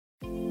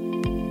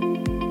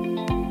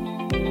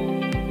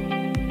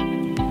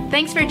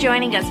Thanks for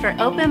joining us for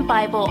Open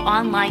Bible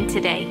Online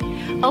today.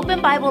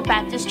 Open Bible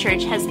Baptist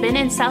Church has been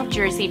in South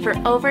Jersey for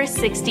over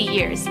 60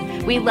 years.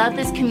 We love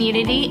this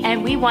community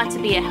and we want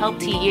to be a help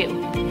to you.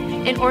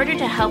 In order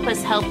to help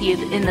us help you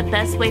in the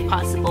best way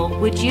possible,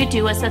 would you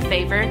do us a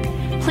favor?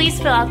 Please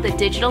fill out the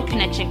digital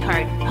connection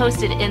card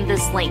posted in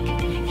this link.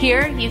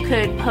 Here you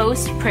could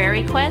post prayer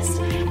requests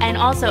and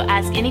also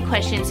ask any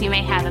questions you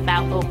may have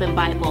about Open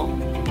Bible.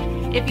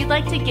 If you'd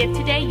like to give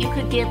today, you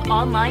could give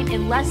online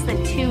in less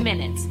than 2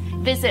 minutes.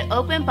 Visit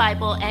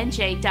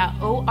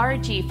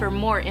openbiblenj.org for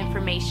more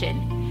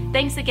information.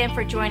 Thanks again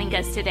for joining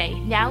us today.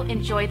 Now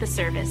enjoy the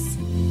service.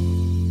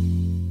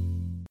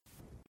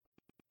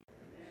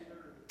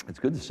 It's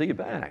good to see you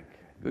back.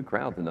 Good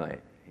crowd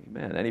tonight.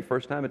 Amen. Any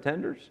first-time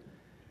attenders?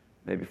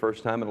 Maybe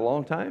first time in a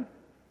long time?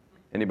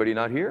 Anybody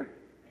not here?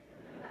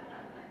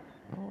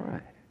 All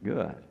right,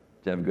 good. Did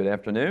you have a good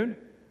afternoon?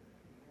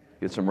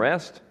 Get some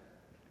rest? Did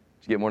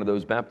you get one of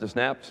those Baptist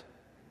naps?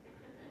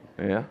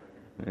 Yeah?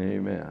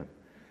 Amen.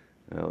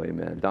 Oh,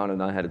 amen. Donna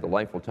and I had a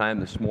delightful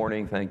time this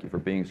morning. Thank you for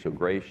being so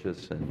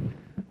gracious and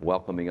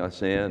welcoming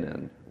us in,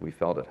 and we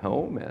felt at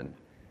home and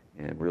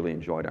really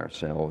enjoyed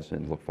ourselves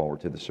and look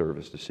forward to the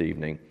service this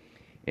evening.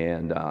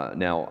 And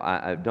now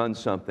I've done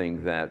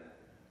something that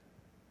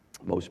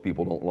most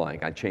people don't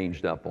like. I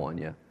changed up on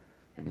you.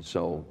 And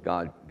so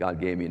God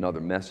gave me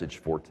another message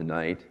for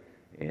tonight,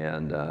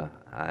 and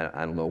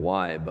I don't know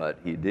why, but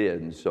He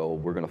did, and so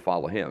we're going to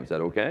follow Him. Is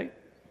that okay?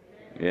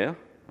 Yeah?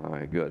 All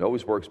right, good. It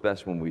always works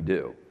best when we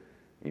do.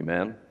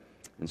 Amen?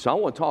 And so I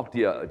want to talk to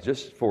you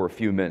just for a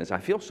few minutes. I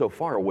feel so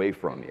far away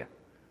from you,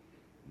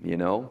 you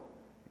know?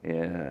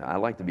 And I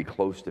like to be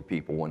close to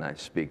people when I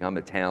speak. I'm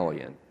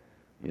Italian,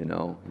 you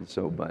know? And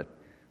so, but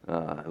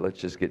let's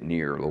just get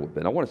near a little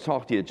bit. I want to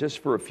talk to you just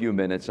for a few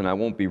minutes, and I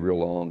won't be real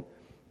long,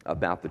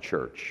 about the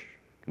church.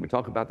 Can we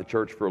talk about the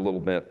church for a little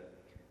bit?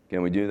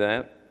 Can we do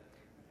that?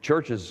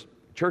 Church is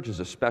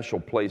a special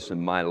place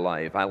in my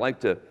life. I like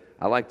to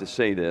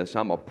say this: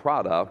 I'm a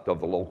product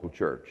of the local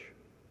church.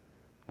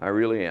 I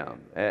really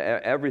am.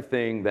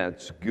 Everything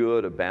that's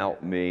good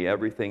about me,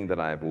 everything that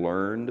I've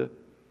learned,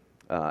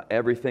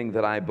 everything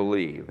that I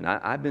believe, and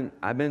I've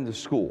been to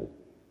school.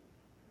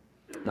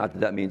 Not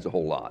that means a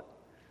whole lot.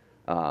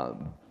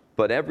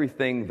 But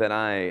everything that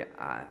I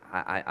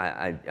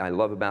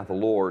love about the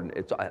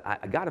Lord,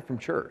 I got it from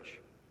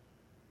church.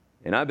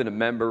 And I've been a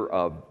member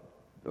of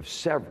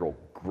several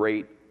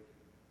great,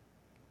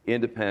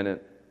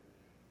 independent,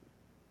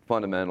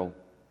 fundamental,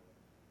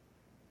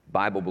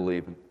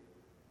 Bible-believing,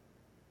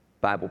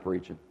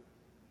 Bible-preaching,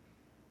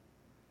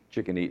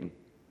 chicken-eating.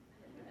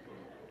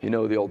 You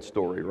know the old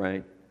story,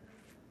 right?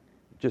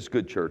 Just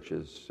good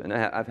churches. And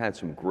I've had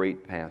some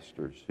great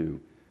pastors who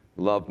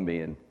loved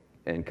me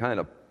and kind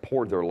of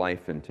poured their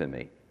life into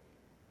me. In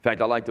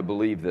fact, I like to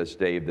believe this,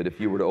 Dave, that if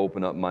you were to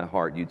open up my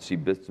heart, you'd see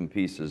bits and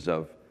pieces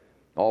of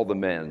all the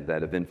men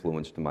that have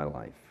influenced my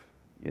life.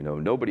 You know,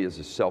 nobody is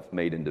a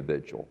self-made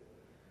individual.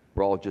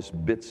 We're all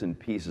just bits and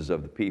pieces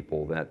of the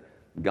people that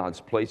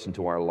God's placed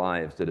into our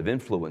lives that have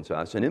influenced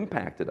us and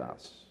impacted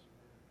us,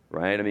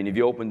 right? I mean, if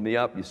you opened me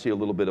up, you see a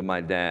little bit of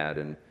my dad,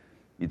 and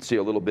you'd see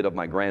a little bit of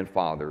my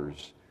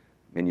grandfathers,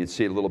 and you'd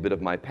see a little bit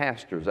of my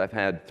pastors. I've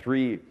had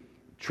 3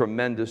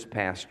 tremendous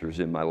pastors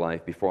in my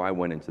life before I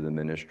went into the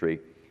ministry,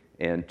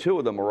 and 2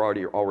 of them are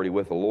already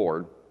with the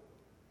Lord.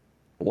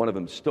 One of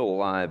them's still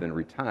alive and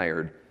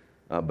retired,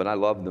 but I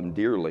love them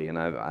dearly, and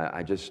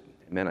I just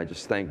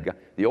thank God.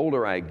 The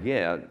older I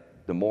get,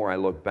 the more I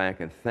look back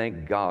and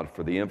thank God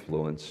for the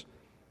influence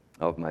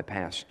of my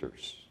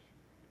pastors.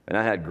 And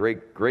I had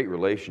great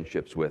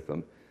relationships with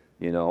them.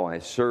 You know, I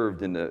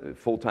served in the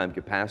full-time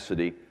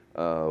capacity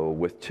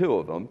with 2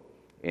 of them,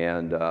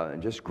 and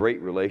just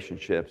great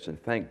relationships, and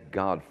thank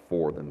God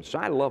for them. So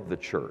I love the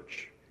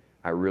church.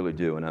 I really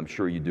do, and I'm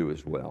sure you do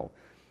as well.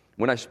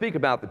 When I speak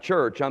about the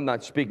church, I'm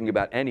not speaking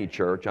about any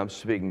church. I'm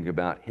speaking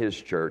about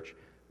His church,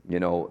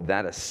 you know,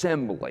 that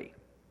assembly,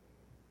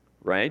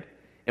 right?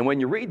 And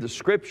when you read the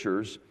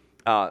Scriptures,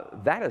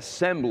 that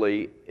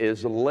assembly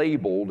is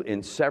labeled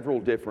in several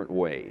different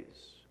ways.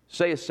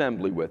 Say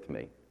assembly with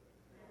me.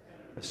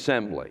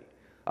 Assembly.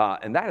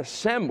 And that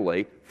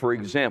assembly, for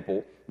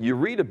example, you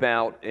read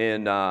about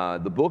in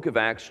the book of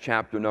Acts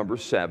chapter number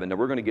 7. Now,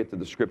 we're going to get to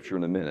the Scripture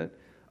in a minute.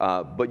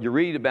 But you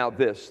read about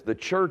this, the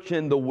church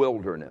in the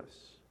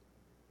wilderness.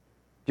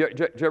 Did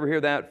you ever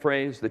hear that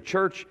phrase? The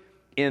church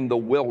in the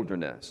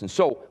wilderness. And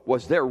so,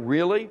 was there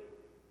really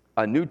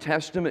a New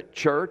Testament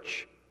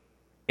church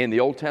in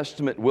the Old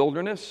Testament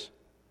wilderness?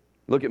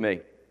 Look at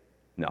me.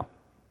 No.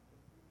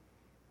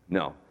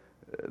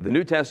 The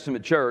New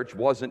Testament church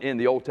wasn't in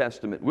the Old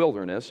Testament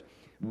wilderness,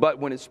 but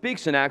when it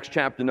speaks in Acts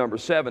chapter number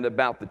 7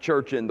 about the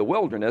church in the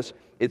wilderness,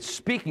 it's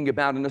speaking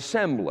about an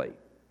assembly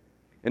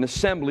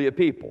of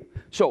people.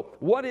 So,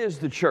 what is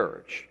the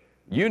church?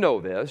 You know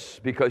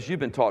this because you've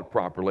been taught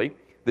properly.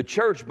 The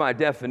church, by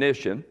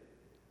definition,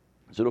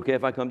 is it okay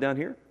if I come down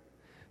here?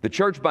 The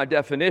church, by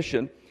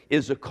definition,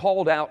 is a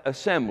called out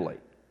assembly,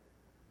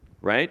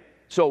 right?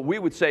 So we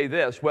would say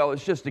this, well,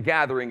 it's just a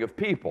gathering of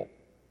people.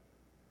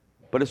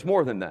 But it's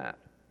more than that.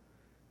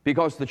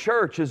 Because the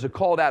church is a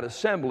called out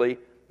assembly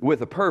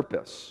with a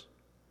purpose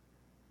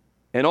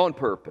and on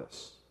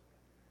purpose,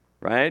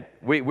 right?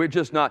 We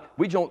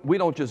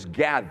don't just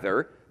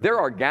gather. There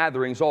are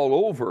gatherings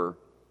all over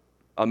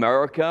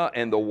America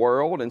and the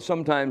world, and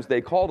sometimes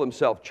they call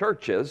themselves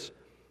churches,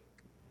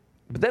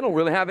 but they don't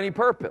really have any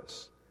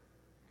purpose.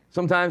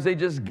 Sometimes they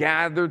just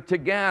gather to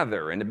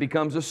gather, and it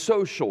becomes a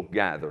social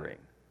gathering,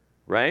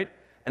 right?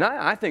 And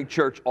I think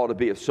church ought to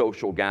be a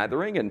social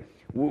gathering, and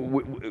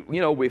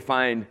we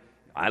find,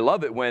 I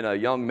love it when a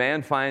young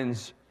man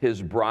finds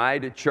his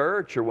bride at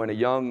church, or when a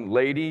young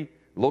lady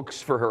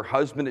looks for her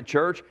husband at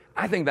church.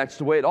 I think that's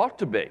the way it ought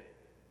to be.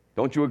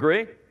 Don't you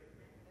agree?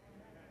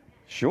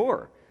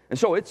 Sure. And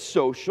so it's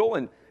social,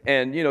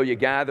 and you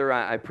gather.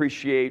 I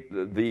appreciate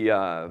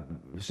the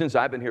since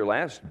I've been here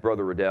last,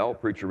 Brother Riddell,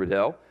 Preacher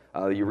Riddell,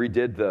 you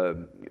redid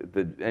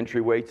the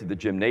entryway to the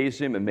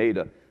gymnasium and made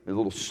a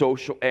little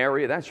social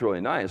area. That's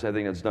really nice. I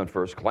think that's done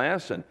first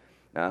class, and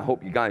I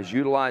hope you guys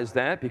utilize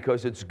that,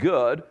 because it's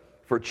good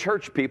for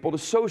church people to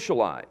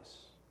socialize.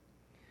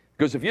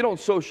 Because if you don't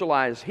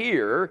socialize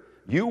here,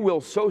 you will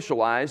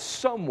socialize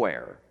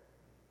somewhere.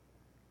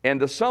 And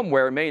the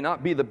somewhere may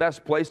not be the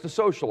best place to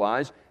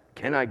socialize.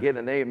 Can I get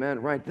an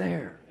amen right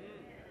there?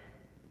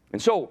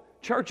 And so,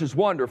 church is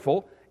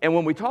wonderful. And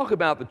when we talk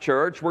about the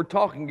church, we're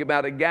talking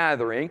about a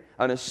gathering,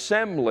 an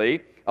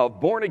assembly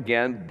of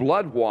born-again,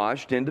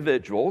 blood-washed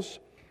individuals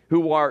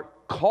who are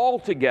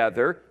called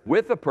together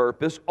with a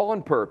purpose,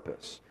 on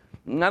purpose.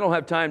 And I don't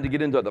have time to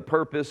get into the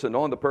purpose and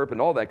on the purpose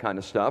and all that kind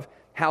of stuff.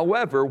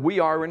 However, we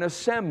are an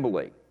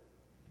assembly,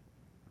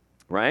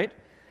 right?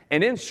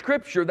 And in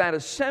Scripture, that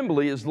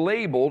assembly is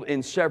labeled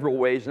in several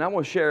ways, and I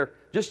want to share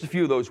just a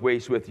few of those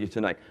ways with you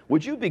tonight.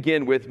 Would you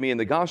begin with me in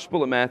the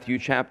Gospel of Matthew,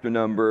 chapter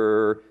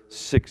number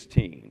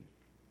 16?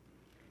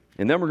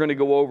 And then we're going to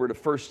go over to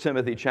 1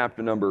 Timothy,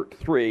 chapter number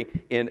 3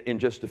 in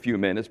just a few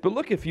minutes. But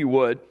look, if you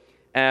would,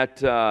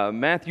 at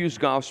Matthew's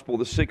Gospel,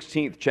 the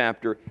 16th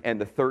chapter and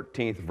the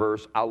 13th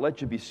verse. I'll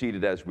let you be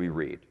seated as we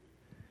read.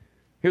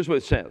 Here's what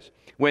it says.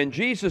 When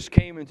Jesus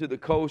came into the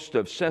coast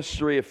of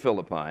Caesarea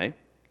Philippi,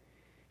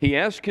 he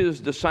asked his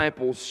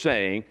disciples,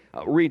 saying,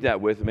 read that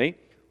with me,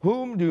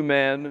 whom do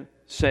men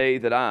say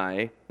that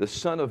I, the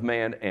Son of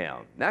Man,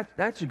 am?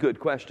 That's a good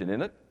question,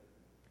 isn't it?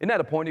 Isn't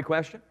that a pointed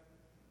question?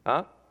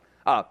 Huh?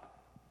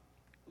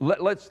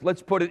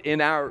 Let's put it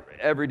in our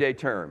everyday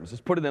terms.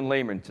 Let's put it in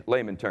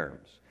layman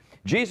terms.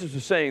 Jesus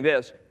was saying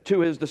this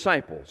to his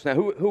disciples. Now,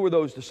 who were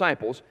those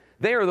disciples?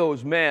 They are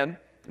those men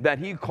that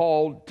he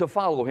called to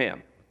follow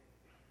him.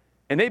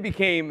 And they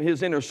became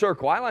his inner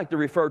circle. I like to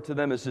refer to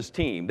them as his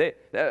team.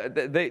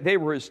 They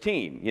were his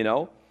team,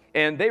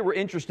 and they were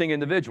interesting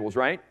individuals,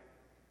 right?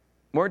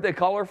 Weren't they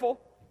colorful?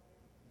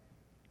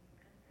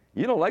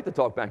 You don't like to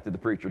talk back to the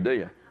preacher, do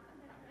you?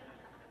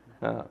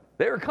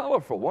 They were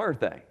colorful, weren't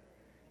they?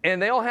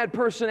 And they all had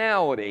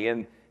personality,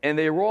 and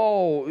they were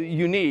all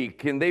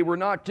unique, and they were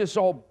not just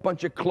all a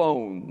bunch of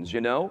clones,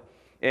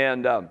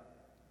 And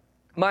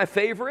my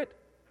favorite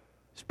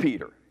is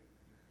Peter.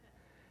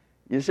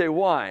 You say,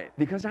 why?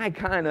 Because I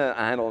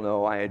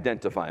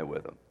identify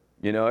with him.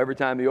 Every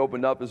time he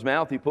opened up his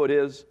mouth, he put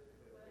his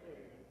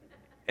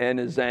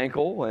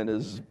ankle and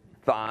his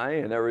thigh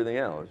and everything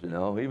else.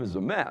 He was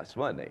a mess,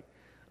 wasn't he?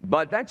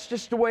 But that's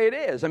just the way it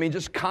is.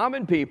 Just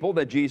common people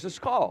that Jesus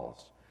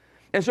calls.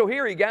 And so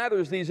here he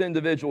gathers these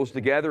individuals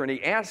together and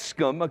he asks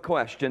them a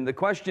question. The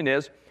question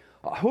is,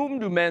 whom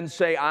do men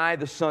say I,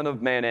 the Son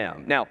of Man,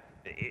 am? Now,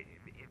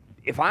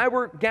 if I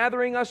were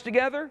gathering us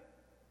together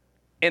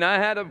and I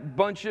had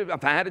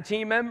if I had a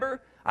team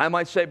member, I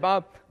might say,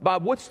 Bob,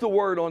 what's the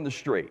word on the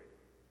street?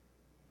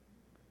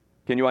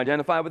 Can you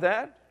identify with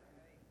that?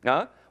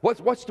 Huh?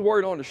 What's the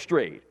word on the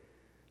street?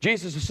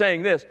 Jesus is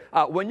saying this,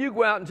 when you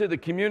go out into the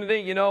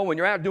community, when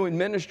you're out doing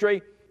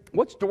ministry,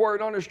 what's the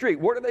word on the street?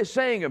 What are they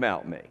saying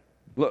about me?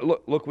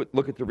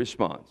 Look at the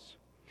response.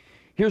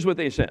 Here's what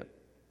they said.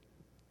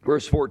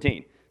 Verse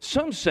 14.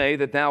 Some say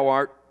that thou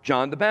art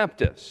John the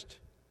Baptist.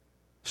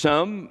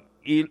 Some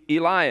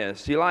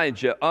Elias,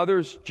 Elijah,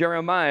 others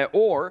Jeremiah,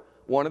 or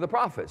one of the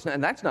prophets.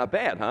 And that's not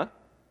bad, huh?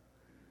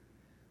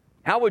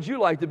 How would you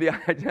like to be?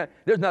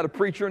 There's not a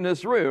preacher in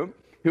this room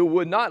who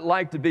would not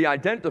like to be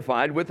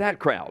identified with that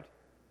crowd.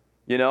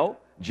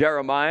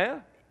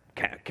 Jeremiah,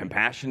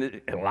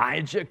 compassionate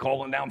Elijah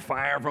calling down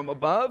fire from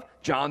above.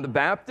 John the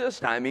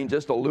Baptist,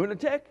 just a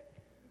lunatic.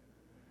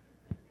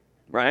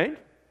 Right?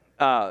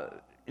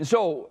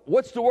 So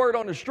what's the word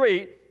on the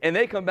street? And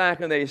they come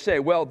back and they say,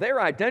 well, they're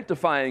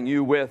identifying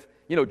you with,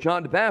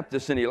 John the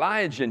Baptist and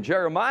Elijah and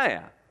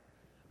Jeremiah.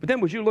 But then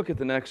would you look at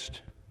the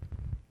next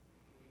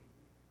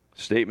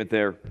statement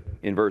there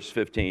in verse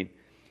 15?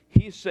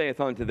 He saith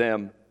unto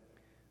them,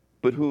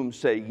 but whom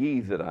say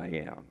ye that I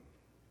am?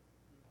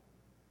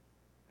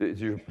 Does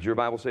your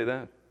Bible say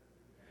that?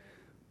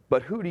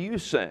 But who do you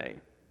say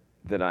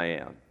that I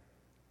am?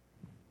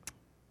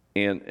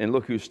 And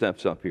look who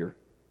steps up here.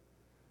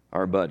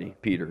 Our buddy,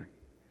 Peter.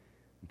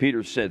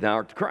 Peter said, thou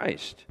art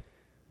Christ,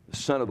 the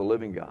Son of the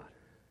living God.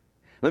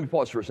 Let me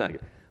pause for a second.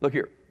 Look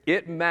here.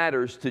 It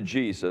matters to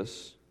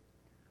Jesus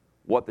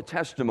what the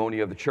testimony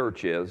of the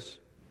church is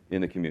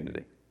in the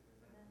community.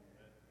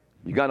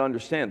 You got to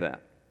understand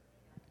that,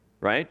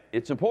 right?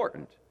 It's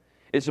important.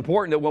 It's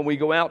important that when we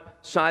go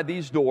outside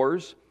these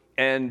doors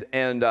and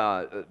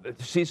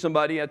see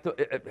somebody at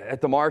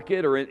the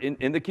market or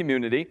in the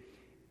community,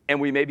 and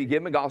we maybe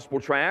give them a gospel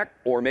tract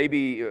or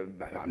maybe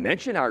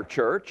mention our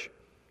church,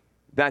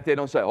 that they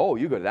don't say, oh,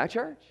 you go to that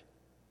church?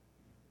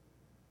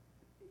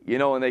 You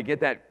know, and they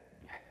get that,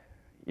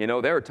 you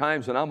know, there are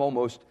times when I'm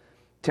almost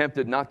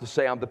tempted not to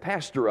say I'm the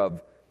pastor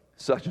of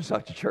such and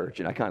such a church,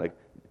 and I kind of,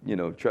 you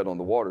know, tread on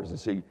the waters and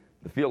see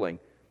the feeling.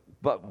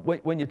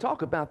 But when you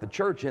talk about the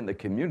church in the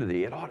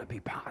community, it ought to be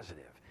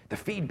positive. The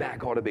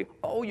feedback ought to be,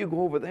 oh, you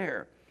go over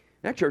there.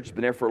 That church has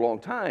been there for a long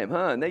time,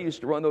 huh? And they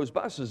used to run those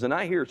buses, and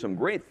I hear some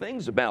great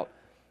things about,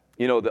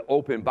 you know, the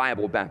Open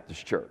Bible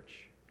Baptist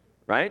Church,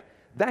 right?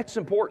 That's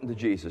important to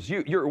Jesus.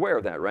 You're aware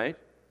of that, right?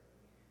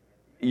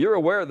 You're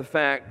aware of the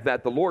fact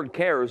that the Lord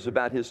cares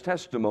about His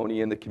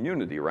testimony in the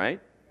community,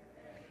 right?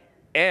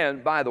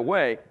 And, by the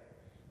way,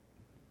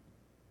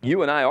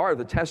 you and I are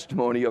the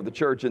testimony of the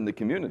church in the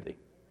community.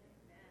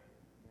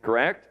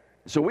 Correct?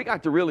 So we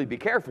got to really be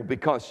careful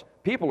because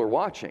people are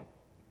watching,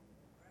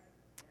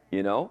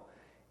 you know?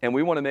 And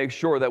we want to make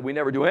sure that we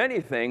never do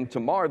anything to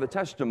mar the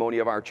testimony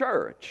of our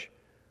church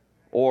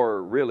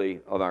or really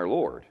of our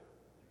Lord.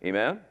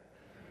 Amen?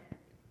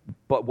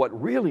 But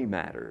what really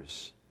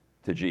matters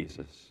to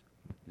Jesus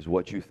is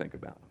what you think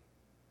about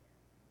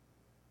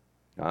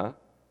Him. Huh?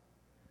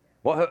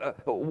 Well,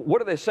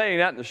 what are they saying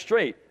out in the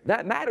street?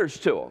 That matters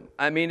to them.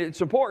 I mean,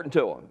 it's important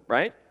to them,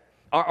 right?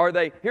 Are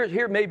they,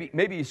 here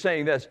maybe he's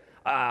saying this,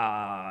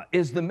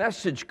 is the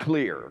message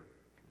clear?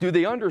 Do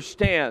they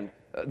understand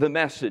the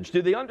message?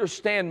 Do they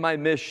understand my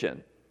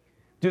mission?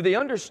 Do they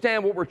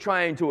understand what we're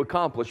trying to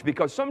accomplish?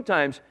 Because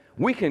sometimes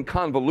we can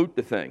convolute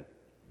the thing,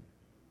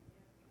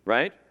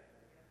 right?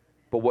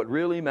 But what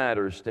really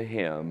matters to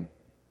Him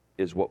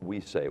is what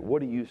we say.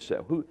 What do you say?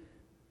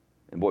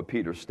 And boy,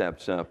 Peter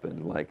steps up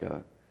and like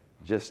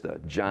just a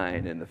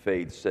giant in the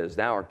faith says,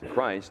 thou art the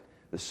Christ,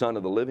 the Son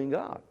of the living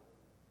God.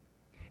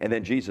 And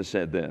then Jesus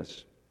said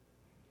this.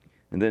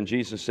 And then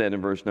Jesus said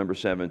in verse number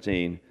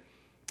 17,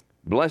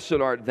 blessed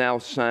art thou,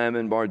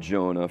 Simon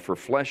Bar-Jonah, for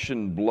flesh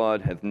and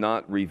blood hath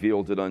not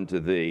revealed it unto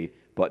thee,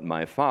 but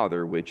my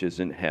Father which is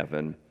in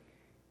heaven.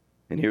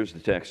 And here's the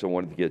text I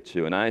wanted to get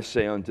to. And I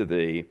say unto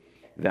thee,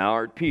 thou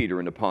art Peter,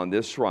 and upon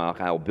this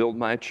rock I will build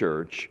my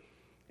church,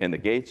 and the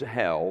gates of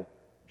hell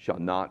shall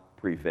not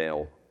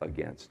prevail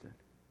against it.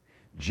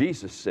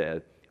 Jesus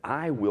said,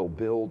 I will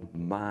build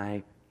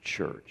my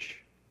church.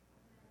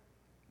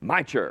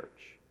 My church.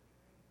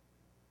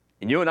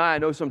 And you and I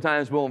know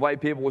sometimes we'll invite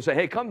people, we'll say,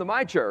 hey, come to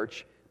my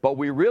church, but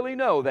we really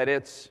know that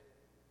it's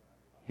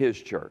His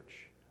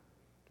church.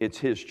 It's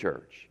His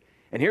church.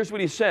 And here's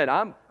what He said,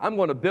 I'm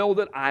going to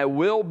build it. I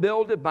will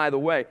build it. By the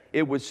way,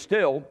 it was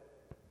still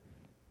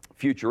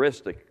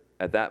futuristic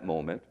at that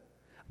moment.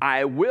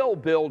 I will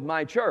build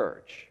my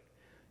church,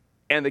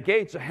 and the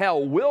gates of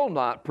hell will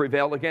not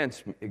prevail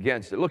against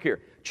it. Look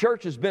here,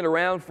 church has been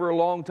around for a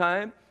long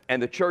time,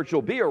 and the church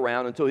will be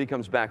around until He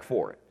comes back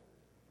for it.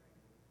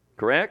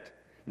 Correct?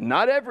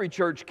 Not every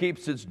church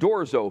keeps its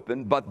doors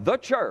open, but the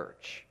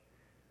church,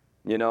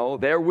 you know,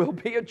 there will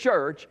be a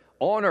church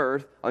on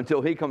earth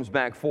until He comes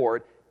back for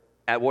it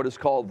at what is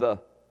called the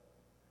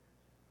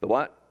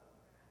what?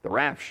 The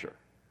rapture.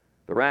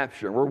 The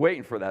rapture. And we're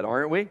waiting for that,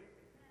 aren't we?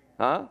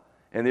 Huh?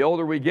 And the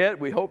older we get,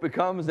 we hope it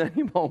comes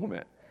any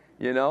moment,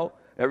 you know.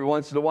 Every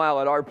once in a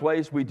while at our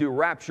place, we do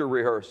rapture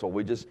rehearsal.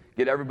 We just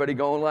get everybody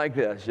going like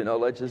this, you know,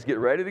 let's just get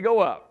ready to go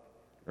up,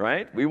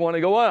 right? We want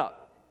to go up.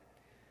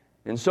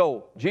 And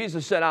so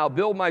Jesus said, I'll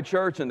build my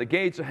church, and the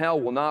gates of hell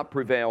will not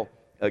prevail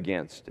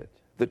against it.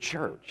 The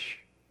church.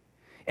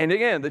 And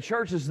again, the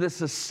church is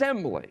this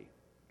assembly.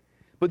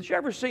 But did you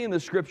ever see in the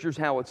Scriptures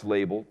how it's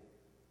labeled?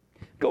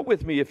 Go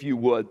with me, if you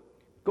would.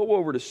 Go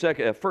over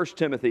to 1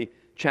 Timothy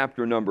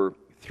chapter number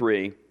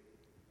 3.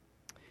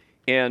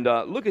 And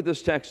look at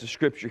this text of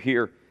Scripture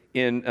here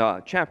in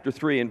chapter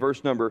 3 and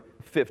verse number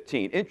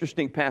 15.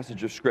 Interesting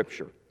passage of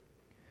Scripture.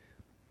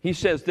 He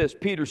says this,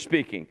 Peter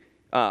speaking.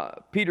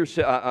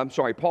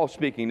 Paul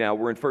speaking now.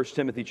 We're in 1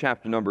 Timothy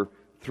chapter number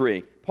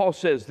 3. Paul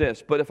says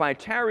this, but if I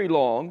tarry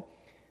long,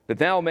 that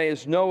thou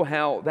mayest know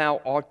how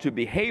thou ought to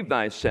behave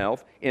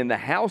thyself in the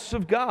house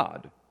of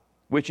God,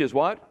 which is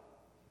what?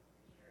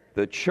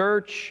 The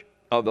church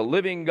of the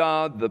living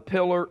God, the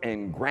pillar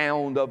and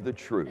ground of the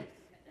truth.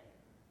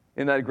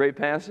 Isn't that a great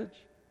passage?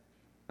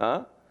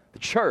 Huh? The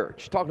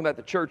church, talking about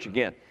the church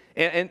again.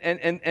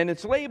 And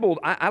it's labeled,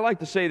 I like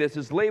to say this,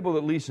 it's labeled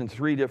at least in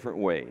 3 different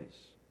ways.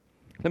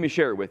 Let me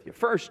share it with you.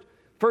 First,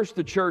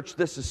 the church,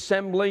 this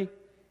assembly,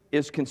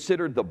 is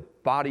considered the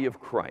body of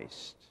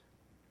Christ.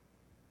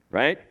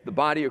 Right? The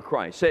body of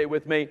Christ. Say it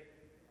with me.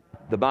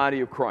 The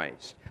body of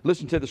Christ.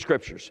 Listen to the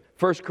Scriptures.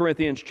 1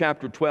 Corinthians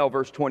chapter 12,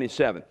 verse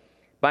 27.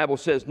 Bible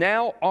says,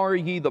 now are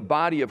ye the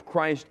body of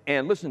Christ,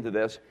 and listen to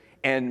this,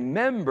 and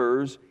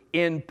members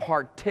in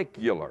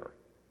particular.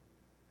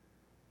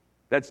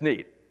 That's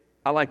neat.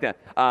 I like that.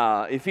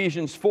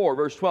 Ephesians 4,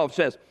 verse 12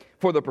 says,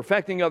 for the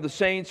perfecting of the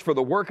saints, for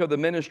the work of the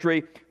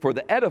ministry, for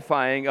the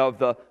edifying of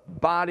the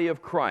body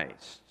of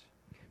Christ.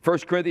 1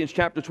 Corinthians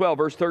chapter 12,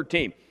 verse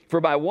 13, for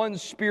by one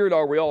Spirit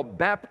are we all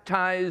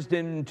baptized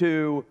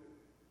into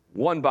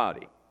one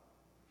body.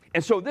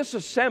 And so this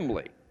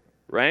assembly,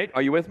 right?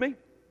 Are you with me?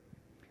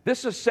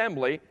 This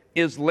assembly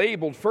is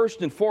labeled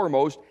first and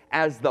foremost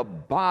as the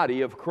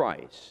body of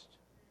Christ.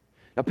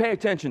 Now pay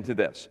attention to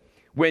this.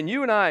 When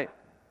you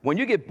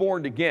get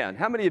born again,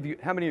 how many of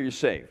you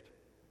saved?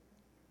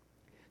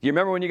 Do you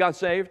remember when you got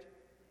saved?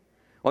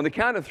 On the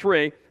count of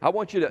three, I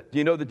want you to, do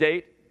you know the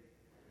date?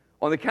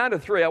 On the count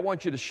of three, I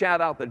want you to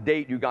shout out the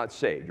date you got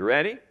saved. You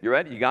ready? You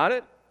ready? You got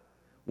it?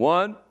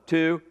 1,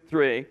 2,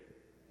 3.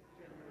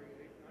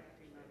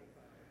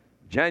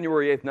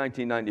 January 8th,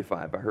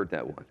 1995. I heard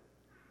that one.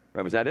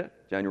 Right, was that it?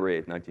 January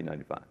 8th,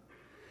 1995.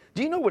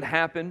 Do you know what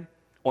happened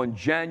on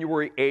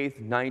January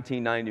 8th,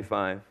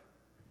 1995?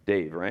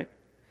 Dave, right?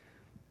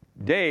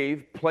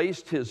 Dave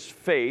placed his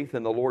faith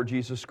in the Lord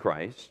Jesus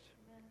Christ.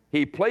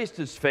 He placed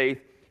his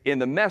faith in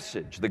the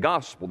message, the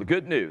gospel, the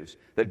good news,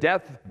 the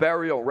death,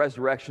 burial, and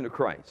resurrection of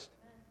Christ.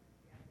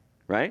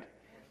 Right?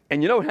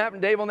 And you know what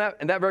happened, Dave, on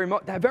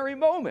that very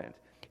moment?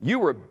 You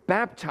were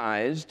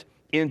baptized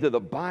into the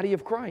body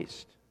of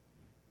Christ.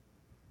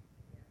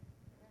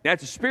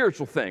 That's a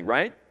spiritual thing,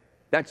 right?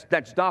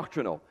 That's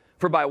doctrinal.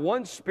 For by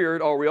one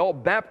Spirit are we all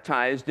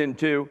baptized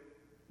into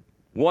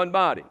one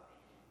body.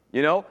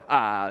 You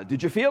know,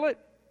 did you feel it?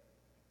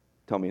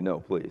 Tell me no,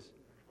 please.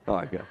 All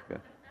right,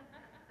 good.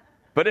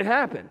 But it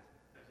happened.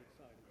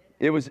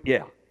 It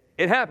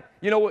happened.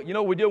 You know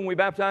what we do when we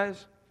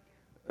baptize?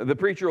 The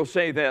preacher will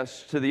say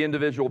this to the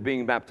individual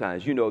being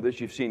baptized. You know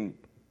this. You've seen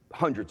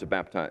hundreds of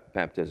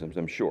baptisms,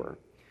 I'm sure.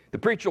 The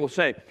preacher will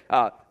say,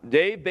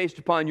 Dave, based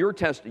upon your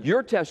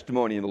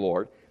testimony in the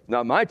Lord,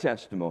 not my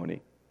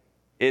testimony,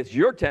 it's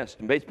your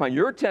testimony. Based upon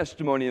your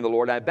testimony in the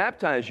Lord, I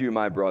baptize you,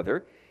 my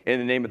brother, in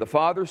the name of the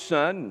Father,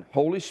 Son, and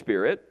Holy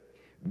Spirit,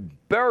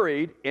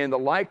 buried in the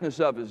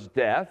likeness of his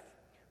death,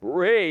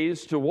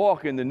 raised to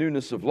walk in the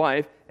newness of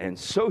life, and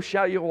so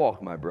shall you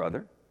walk, my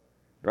brother.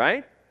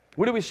 Right?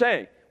 What are we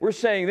saying? We're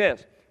saying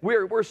this.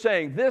 We're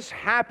saying this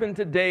happened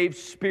to Dave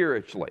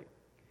spiritually.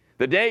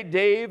 The day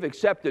Dave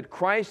accepted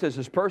Christ as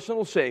his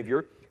personal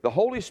Savior, the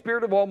Holy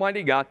Spirit of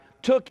Almighty God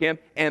took him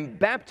and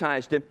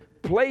baptized him,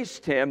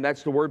 placed him,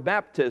 that's the word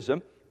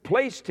baptism,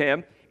 placed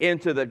him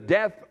into the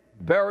death,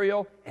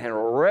 burial, and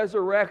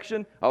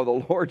resurrection of the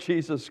Lord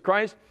Jesus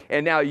Christ.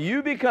 And now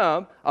you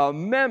become a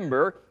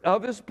member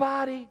of his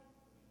body.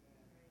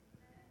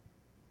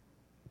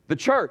 The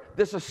church,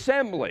 this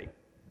assembly,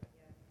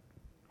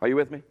 are you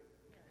with me?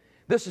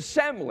 This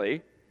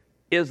assembly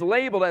is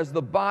labeled as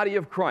the body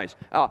of Christ.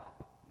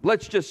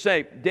 Let's just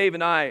say, Dave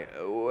and I,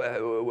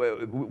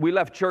 we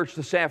left church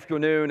this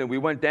afternoon and we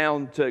went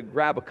down to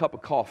grab a cup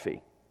of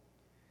coffee.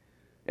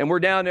 And we're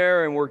down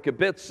there and we're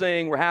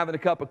kibitzing, we're having a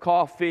cup of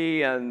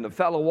coffee, and the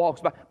fellow walks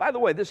by. By the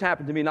way, this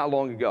happened to me not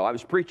long ago. I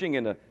was preaching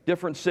in a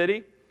different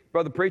city,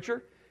 brother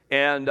preacher,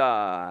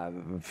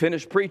 and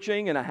finished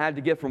preaching, and I had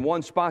to get from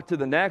one spot to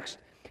the next,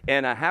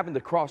 and I happened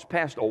to cross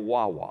past a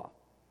Wawa.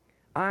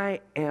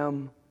 I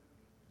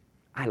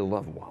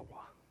love Wawa.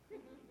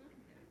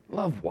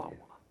 Love Wawa.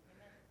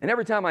 And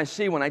every time I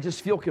see one, I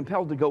just feel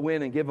compelled to go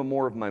in and give them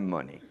more of my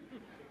money.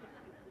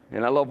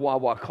 And I love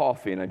Wawa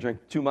coffee, and I drink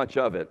too much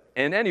of it.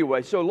 And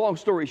anyway, so long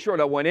story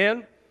short, I went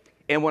in,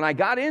 and when I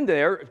got in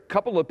there, a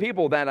couple of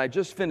people that I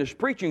just finished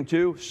preaching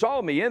to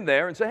saw me in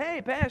there and said,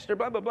 hey, pastor,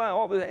 blah, blah,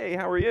 blah, hey,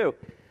 how are you?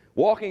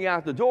 Walking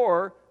out the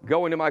door,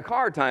 going to my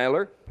car,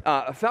 Tyler,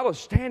 a fellow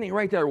standing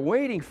right there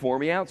waiting for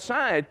me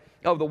outside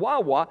of the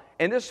Wawa,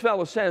 and this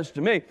fellow says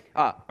to me,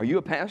 are you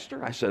a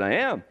pastor? I said, I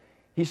am.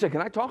 He said,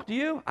 can I talk to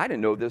you? I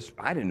didn't know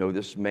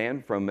this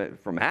man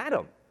from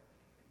Adam.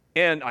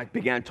 And I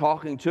began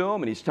talking to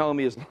him, and he's telling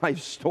me his life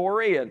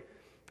story,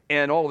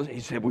 and all this. He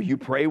said, will you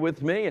pray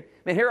with me?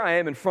 And here I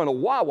am in front of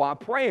Wawa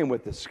praying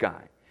with this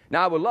guy.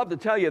 Now, I would love to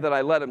tell you that I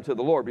led him to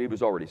the Lord, but he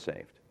was already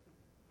saved.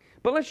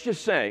 But let's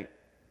just say,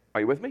 are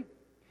you with me?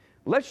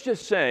 Let's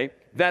just say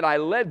that I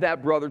led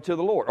that brother to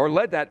the Lord, or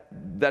led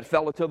that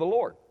fellow to the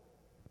Lord.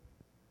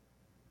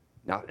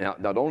 Now,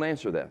 don't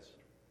answer this.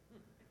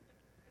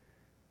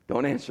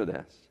 Don't answer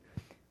this.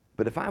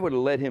 But if I would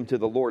have led him to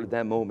the Lord at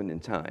that moment in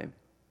time,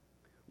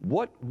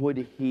 what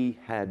would he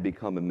had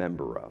become a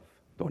member of?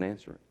 Don't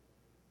answer it.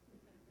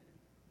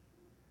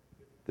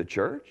 The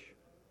church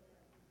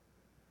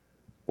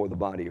or the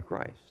body of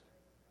Christ?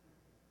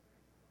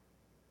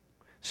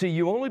 See,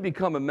 you only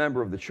become a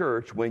member of the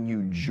church when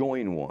you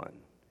join one.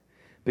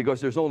 Because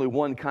there's only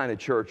one kind of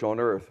church on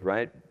earth,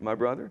 right, my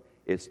brother?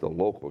 It's the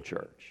local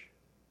church.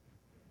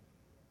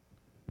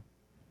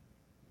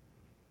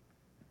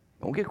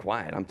 Don't get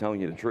quiet. I'm telling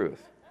you the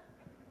truth.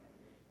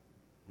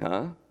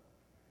 Huh?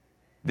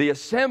 The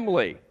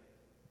assembly,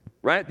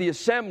 right? The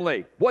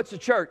assembly. What's a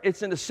church?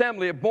 It's an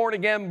assembly of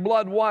born-again,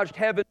 blood-washed,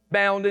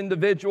 heaven-bound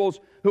individuals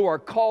who are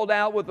called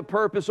out with a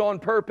purpose, on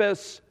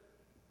purpose.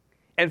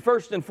 And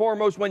first and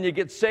foremost, when you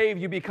get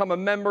saved, you become a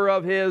member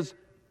of his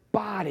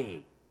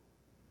body.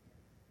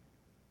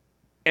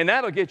 And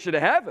that'll get you to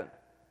heaven.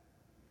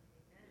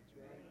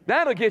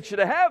 That'll get you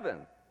to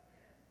heaven.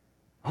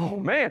 Oh,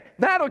 man,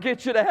 that'll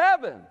get you to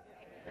heaven.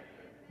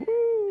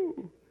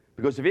 Woo.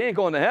 Because if you ain't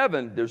going to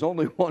heaven, there's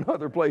only one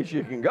other place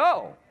you can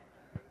go.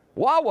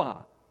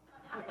 Wawa.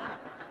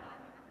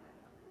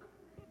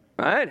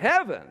 Right?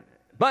 Heaven.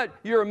 But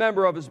you're a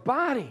member of his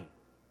body.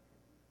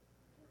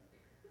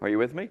 Are you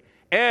with me?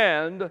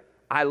 And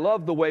I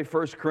love the way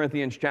 1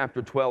 Corinthians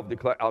chapter 12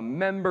 declares, a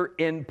member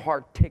in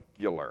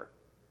particular.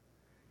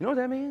 You know what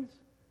that means?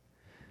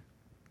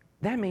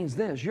 That means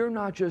this: you're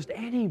not just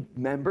any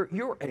member,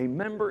 you're a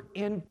member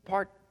in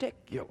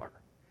particular.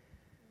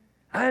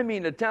 I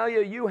mean to tell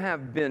you, you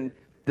have been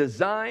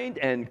designed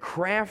and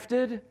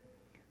crafted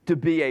to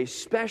be a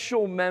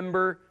special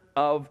member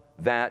of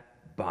that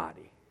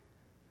body.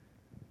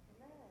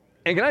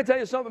 And can I tell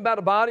you something about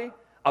a body?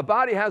 A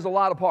body has a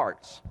lot of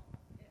parts.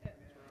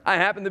 I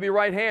happen to be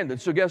right-handed,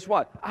 so guess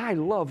what? I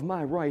love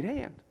my right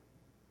hand.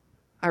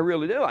 I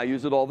really do. I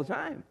use it all the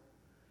time.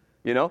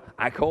 You know,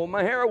 I comb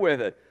my hair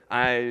with it.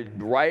 I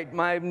write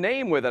my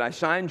name with it. I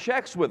sign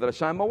checks with it. I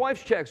sign my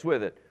wife's checks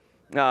with it.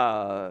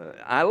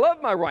 I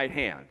love my right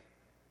hand.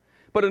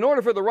 But in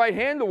order for the right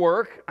hand to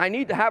work, I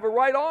need to have a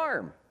right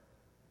arm.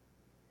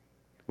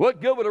 What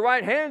good would a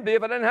right hand be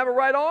if I didn't have a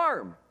right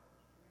arm?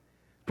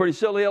 Pretty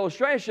silly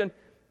illustration.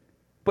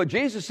 But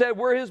Jesus said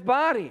we're his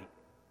body.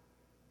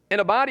 And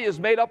a body is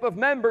made up of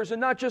members,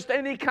 and not just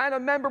any kind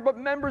of member, but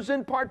members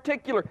in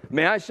particular.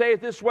 May I say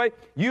it this way?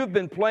 You've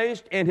been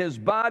placed in his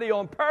body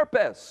on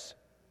purpose,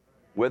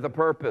 with a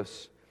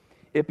purpose.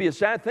 It'd be a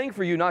sad thing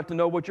for you not to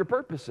know what your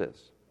purpose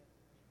is.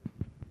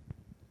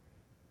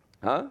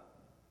 Huh?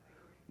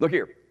 Look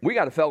here. We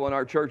got a fellow in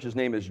our church. His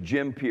name is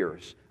Jim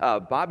Pierce.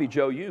 Bobby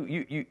Joe,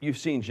 you've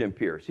seen Jim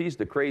Pierce. He's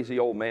the crazy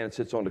old man that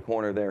sits on the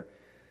corner there.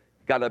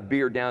 Got a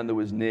beard down to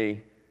his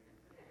knee.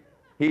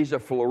 He's a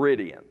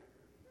Floridian.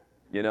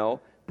 You know,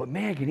 but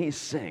man, can he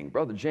sing.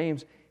 Brother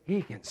James,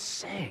 he can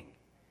sing.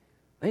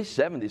 He's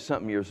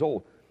 70-something years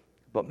old.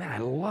 But man, I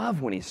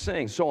love when he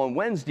sings. So on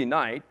Wednesday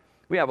night,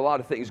 we have a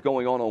lot of things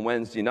going on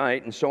Wednesday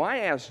night. And so I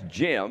asked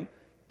Jim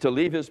to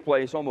leave his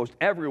place almost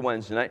every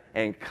Wednesday night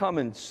and come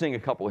and sing a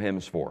couple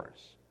hymns for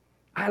us.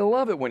 I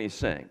love it when he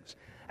sings.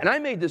 And I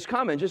made this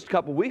comment just a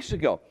couple weeks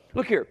ago.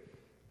 Look here.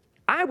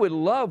 I would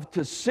love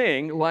to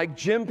sing like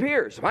Jim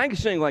Pierce. If I can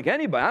sing like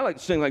anybody, I like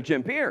to sing like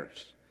Jim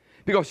Pierce.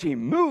 Because he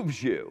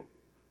moves you.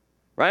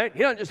 Right? He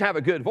doesn't just have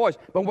a good voice,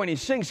 but when he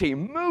sings, he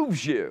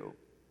moves you.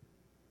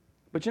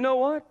 But you know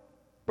what,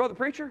 brother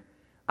preacher?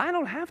 I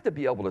don't have to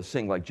be able to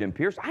sing like Jim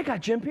Pierce. I got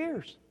Jim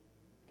Pierce.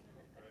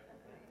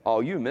 Oh,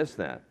 you missed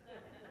that.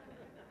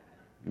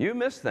 You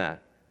missed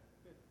that.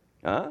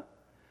 Huh?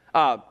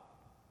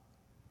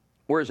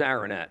 Where's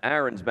Aaron at?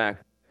 Aaron's back.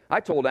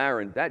 I told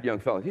Aaron, that young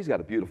fellow, he's got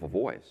a beautiful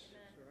voice.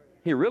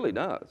 He really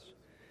does.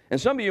 And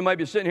some of you might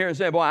be sitting here and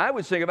saying, boy, I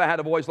would sing if I had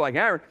a voice like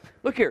Aaron.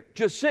 Look here,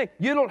 just sing.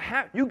 You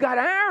got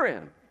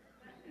Aaron.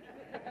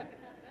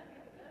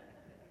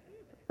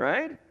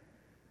 Right?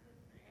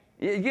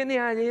 You getting the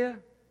idea?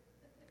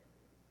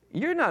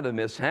 You're not a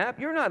mishap.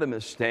 You're not a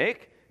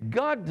mistake.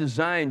 God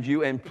designed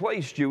you and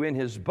placed you in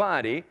his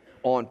body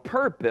on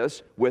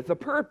purpose with a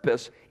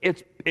purpose.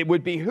 It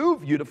would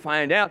behoove you to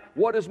find out,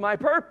 what is my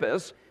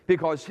purpose?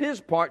 Because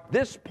this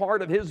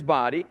part of his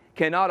body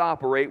cannot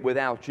operate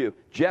without you.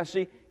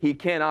 Jesse, he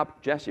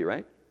cannot. Jesse,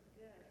 right?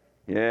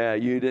 Yeah,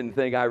 you didn't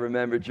think I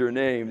remembered your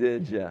name,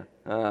 did you?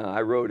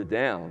 I wrote it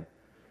down.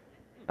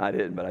 I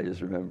didn't, but I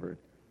just remembered.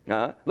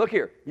 Look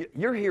here.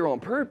 You're here on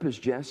purpose,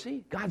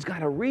 Jesse. God's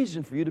got a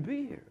reason for you to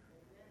be here.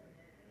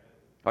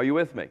 Are you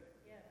with me?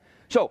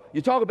 So,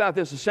 you talk about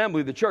this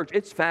assembly, the church.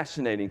 It's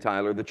fascinating,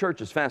 Tyler. The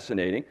church is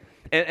fascinating.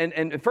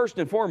 And first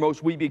and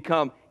foremost, we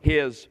become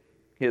his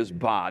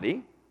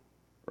body,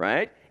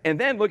 right? And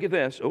then look at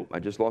this. Oh, I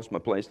just lost my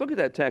place. Look at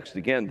that text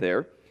again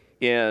there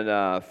in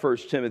 1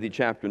 Timothy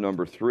chapter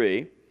number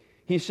 3.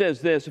 He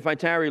says this, if I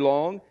tarry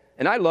long,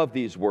 and I love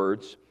these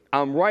words,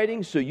 I'm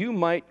writing so you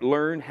might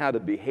learn how to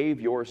behave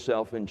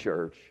yourself in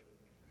church.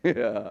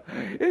 Yeah.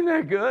 Isn't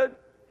that good?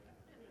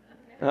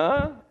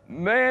 Huh?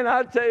 Man,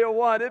 I tell you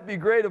what, it'd be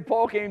great if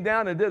Paul came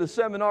down and did a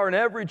seminar in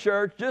every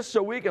church just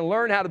so we can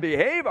learn how to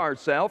behave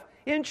ourselves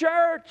in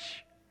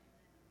church.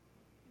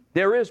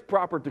 There is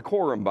proper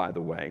decorum, by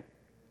the way.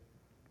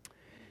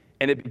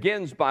 And it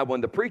begins by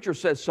when the preacher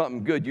says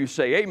something good, you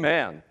say,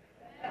 amen.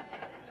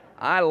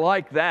 I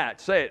like that.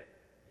 Say it.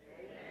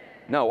 Amen.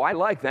 No, I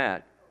like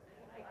that.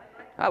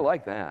 I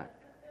like that.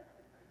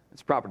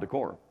 It's proper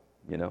decorum,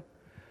 you know.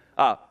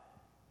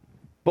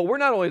 But we're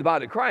not only the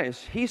body of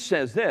Christ. He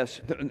says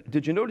this.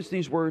 Did you notice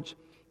these words?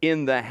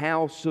 In the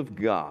house of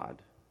God.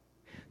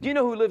 Do you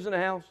know who lives in a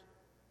house?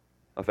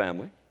 A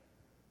family.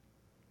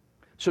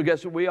 So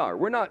guess what we are?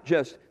 We're not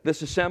just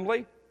this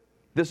assembly.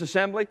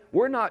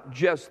 We're not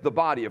just the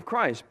body of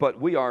Christ,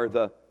 but we are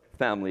the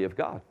family of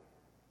God.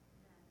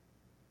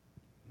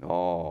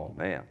 Oh,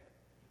 man.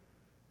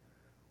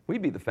 We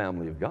be the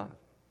family of God.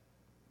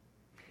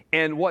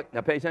 And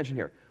now pay attention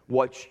here.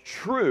 What's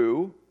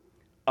true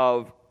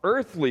of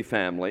earthly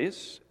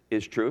families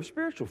is true of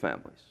spiritual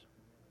families.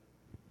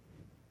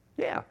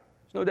 Yeah,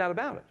 there's no doubt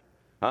about it.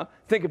 Huh?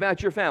 Think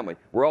about your family.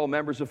 We're all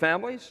members of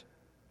families,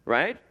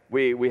 right?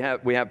 We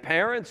have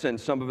parents, and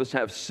some of us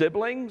have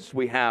siblings.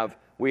 We have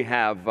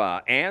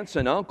aunts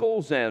and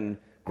uncles and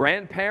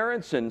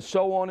grandparents and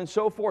so on and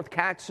so forth,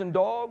 cats and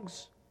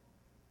dogs.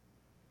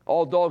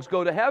 All dogs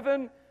go to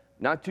heaven.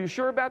 Not too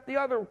sure about the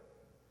other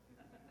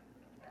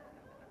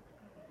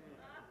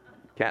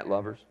cat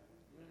lovers.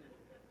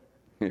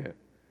 Yeah.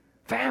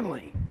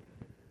 Family.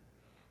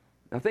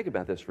 Now think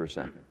about this for a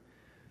second.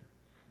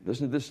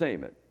 Listen to this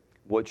statement.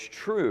 What's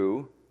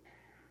true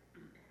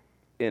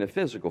in a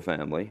physical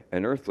family,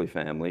 an earthly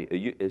family,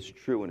 is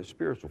true in a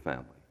spiritual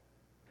family.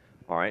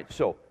 All right,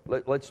 so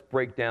let's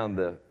break down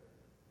the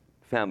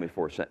family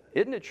for a second.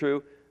 Isn't it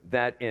true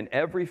that in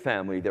every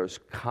family there's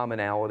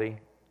commonality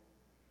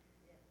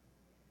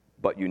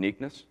but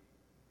uniqueness?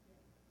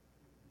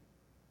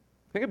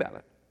 Think about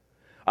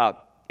it.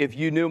 If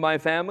you knew my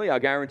family, I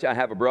guarantee I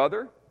have a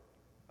brother,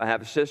 I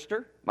have a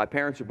sister. My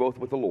parents are both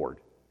with the Lord.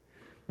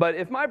 But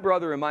if my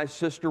brother and my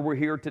sister were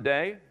here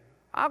today,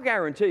 I'll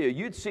guarantee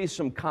you'd see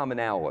some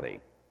commonality,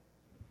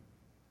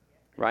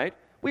 right?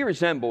 We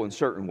resemble in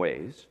certain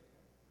ways.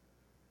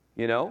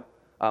 You know,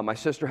 my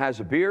sister has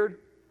a beard.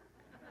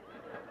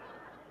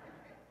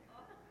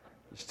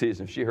 Just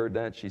teasing. If she heard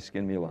that, she'd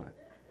skin me alive.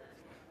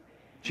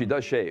 She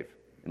does shave.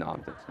 No,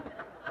 I'm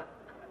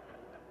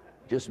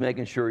just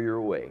making sure you're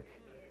awake.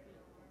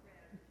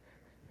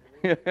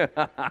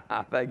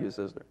 Thank you,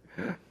 sister.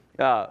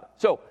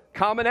 So,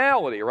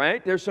 commonality,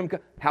 right?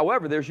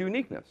 However, there's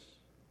uniqueness,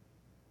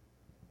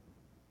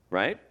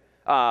 right?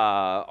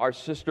 Our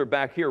sister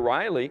back here,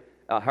 Riley,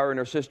 her and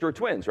her sister are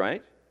twins,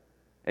 right?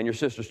 And your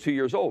sister's 2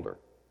 years older,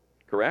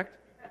 correct?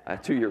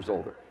 2 years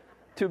older.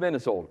 2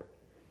 minutes older.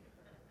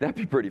 That'd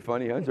be pretty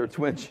funny, huh? They're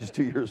twins, she's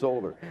 2 years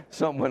older.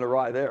 Something went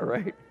awry there,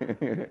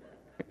 right?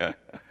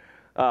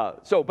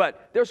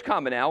 But there's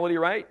commonality,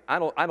 right? I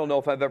don't know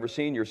if I've ever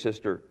seen your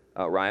sister,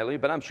 Riley,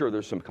 but I'm sure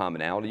there's some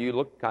commonality.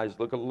 You guys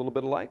look a little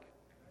bit alike.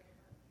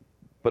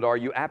 But are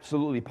you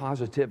absolutely,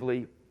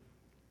 positively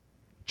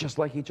just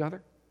like each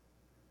other?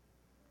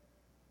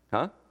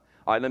 Huh?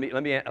 All right,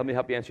 let me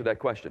help you answer that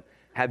question.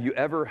 Have you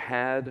ever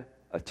had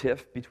a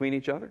tiff between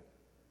each other?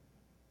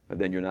 And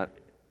then you're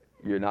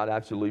not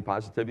absolutely,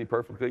 positively,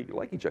 perfectly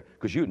like each other,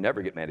 because you'd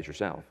never get mad at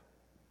yourself,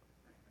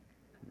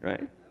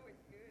 right?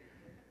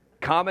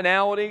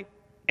 Commonality,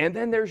 and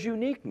then there's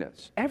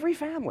uniqueness. Every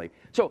family.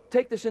 So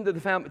take this into the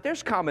family.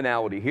 There's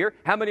commonality here.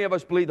 How many of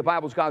us believe the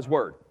Bible's God's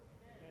Word?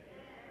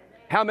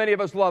 How many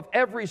of us love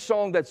every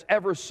song that's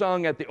ever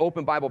sung at the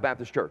Open Bible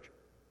Baptist Church?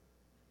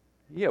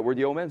 Yeah, where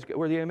the amens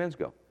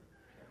go.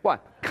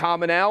 What?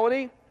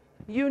 Commonality,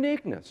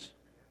 uniqueness.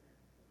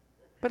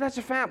 But that's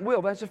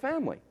a that's a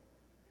family.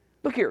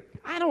 Look here,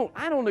 I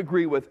don't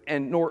agree with,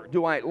 and nor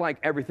do I like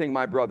everything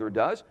my brother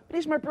does, but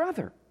he's my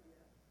brother.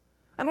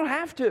 I don't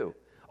have to.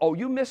 Oh,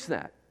 you missed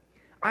that.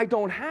 I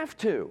don't have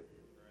to.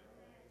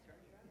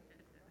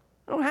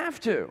 I don't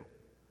have to.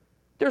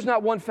 There's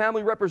not one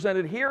family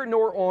represented here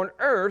nor on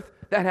earth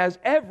that has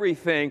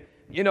everything,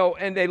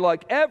 and they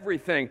like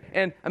everything.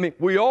 And,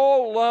 we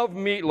all love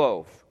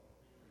meatloaf.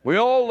 We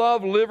all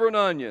love liver and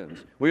onions.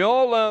 We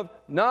all love,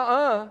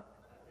 No.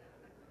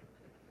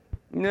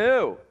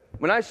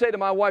 When I say to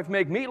my wife,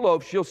 make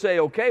meatloaf, she'll say,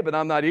 okay, but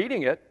I'm not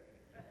eating it.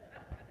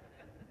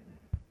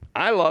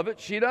 I love it.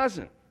 She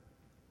doesn't.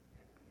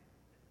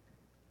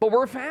 But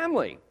we're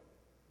family.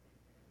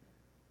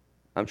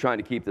 I'm trying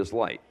to keep this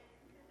light.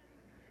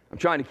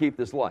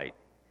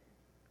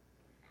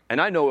 And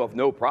I know of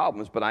no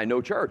problems, but I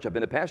know church. I've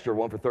been a pastor of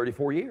one for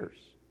 34 years.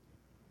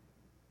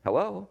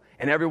 Hello?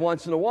 And every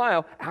once in a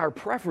while, our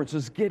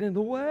preferences get in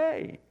the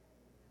way.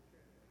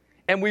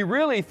 And we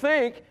really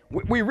think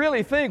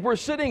we're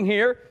sitting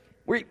here,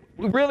 we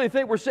really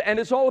think and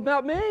it's all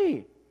about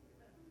me.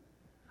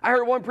 I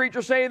heard one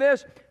preacher say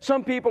this: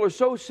 some people are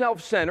so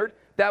self-centered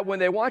that when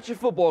they watch a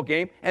football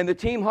game and the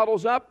team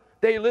huddles up,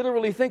 they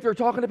literally think they're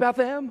talking about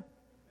them.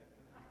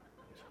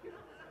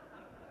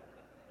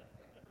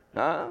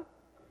 Huh?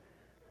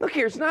 Look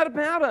here, it's not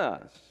about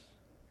us.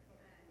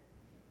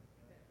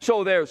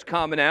 So there's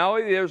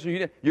commonality. You're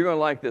going to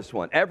like this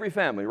one. Every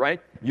family,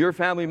 right? Your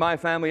family, my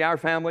family, our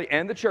family,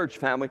 and the church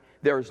family.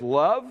 There's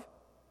love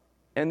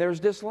and there's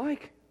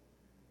dislike.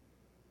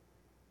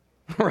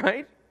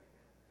 Right?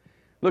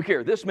 Look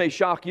here, this may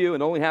shock you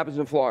and only happens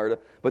in Florida,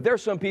 but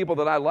there's some people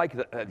that I like,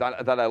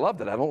 that I love,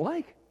 that I don't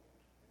like.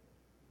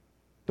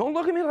 Don't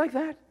look at me like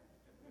that.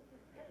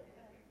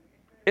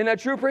 Isn't that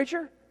true,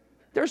 preacher?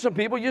 There's some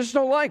people you just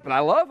don't like, but I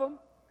love them.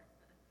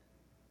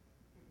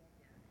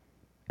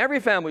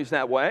 Every family's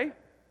that way.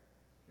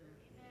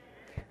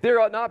 There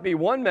ought not be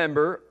one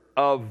member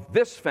of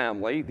this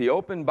family, the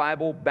Open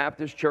Bible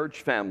Baptist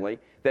Church family,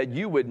 that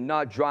you would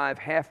not drive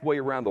halfway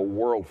around the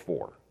world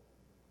for.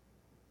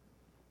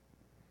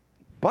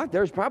 But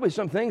there's probably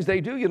some things they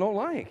do you don't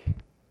like.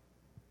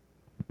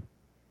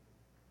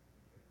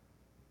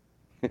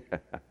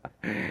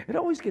 It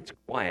always gets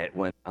quiet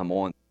when I'm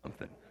on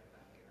something.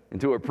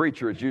 And to a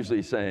preacher, it's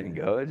usually saying,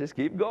 go, just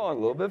keep going a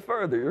little bit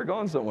further. You're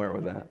going somewhere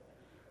with that.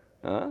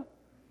 Huh?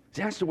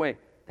 That's the way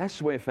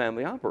a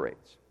family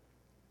operates.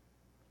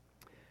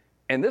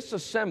 And this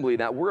assembly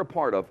that we're a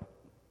part of,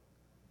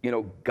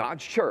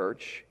 God's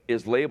church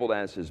is labeled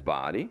as his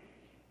body,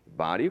 the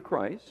body of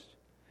Christ,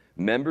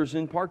 members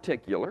in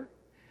particular,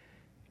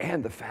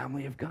 and the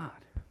family of God.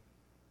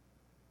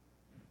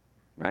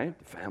 Right?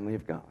 The family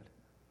of God.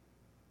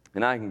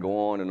 And I can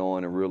go on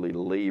and really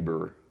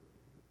labor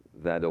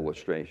that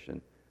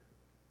illustration.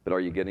 But are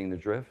you getting the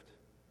drift?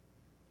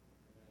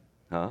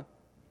 Huh?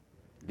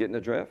 Getting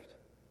the drift?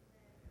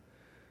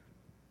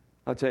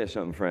 I'll tell you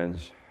something,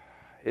 friends.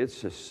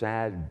 It's a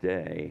sad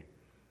day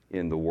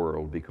in the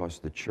world because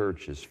the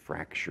church is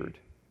fractured.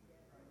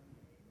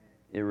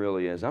 It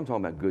really is. I'm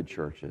talking about good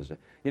churches.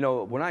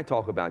 When I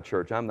talk about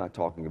church, I'm not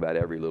talking about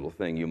every little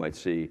thing you might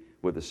see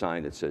with a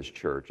sign that says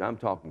church. I'm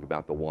talking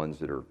about the ones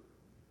that are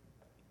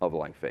of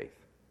like faith.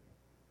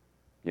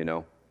 And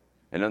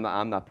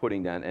I'm not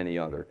putting down any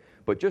other.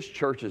 But just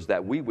churches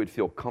that we would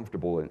feel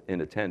comfortable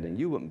in attending.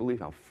 You wouldn't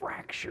believe how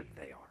fractured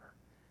they are.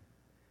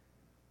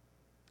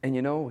 And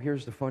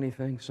here's the funny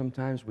thing.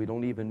 Sometimes we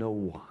don't even know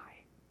why.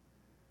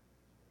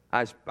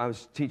 I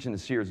was teaching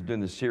doing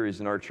the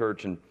series in our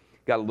church, and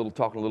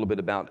talking a little bit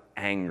about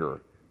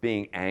anger,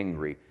 being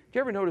angry. Did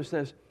you ever notice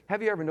this?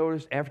 Have you ever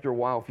noticed after a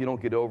while, if you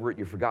don't get over it,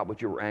 you forgot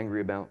what you were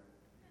angry about?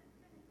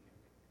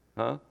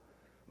 Huh?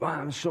 Well,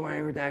 I'm so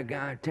angry with that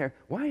guy.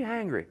 Why are you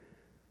angry?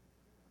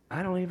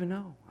 I don't even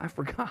know. I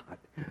forgot.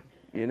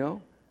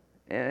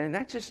 And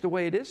that's just the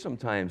way it is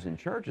sometimes in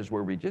churches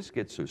where we just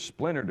get so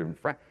splintered and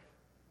fractured.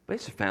 But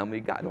it's a family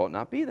of God. It ought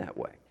not be that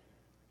way.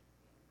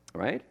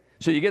 Right?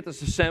 So you get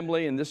this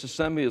assembly, and this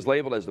assembly is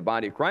labeled as the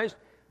body of Christ,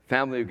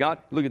 family of God.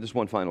 Look at this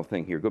one final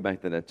thing here. Go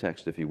back to that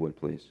text, if you would,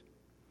 please.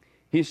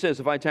 He says,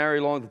 if I tarry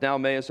long, that thou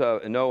mayest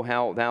know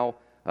how thou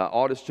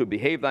oughtest to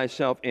behave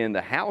thyself in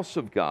the house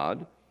of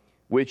God,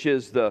 which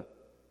is the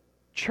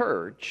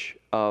church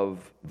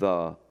of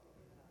the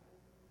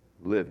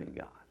living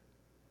God.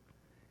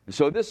 And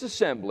so this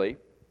assembly,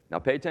 now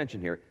pay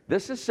attention here,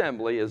 this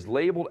assembly is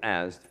labeled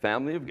as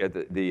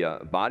the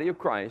body of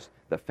Christ,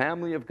 the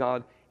family of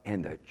God,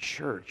 and the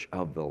church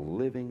of the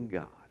living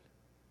God.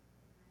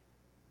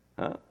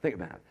 Think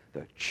about it.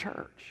 The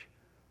church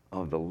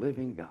of the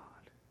living God.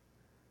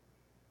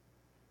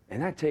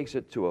 And that takes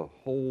it to a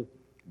whole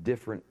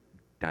different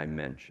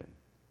dimension.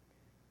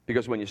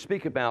 Because when you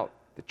speak about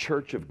the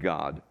church of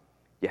God,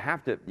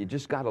 you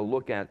just got to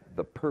look at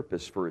the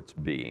purpose for its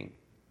being,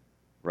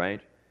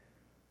 right?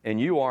 And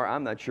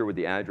I'm not sure what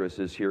the address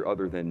is here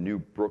other than New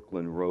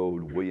Brooklyn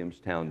Road,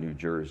 Williamstown, New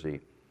Jersey.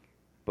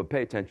 But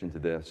pay attention to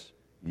this.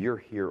 You're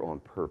here on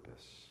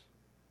purpose.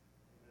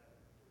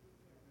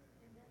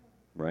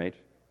 Right?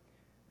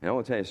 And I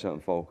want to tell you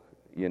something, folks.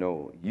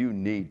 You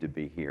need to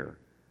be here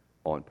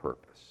on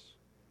purpose.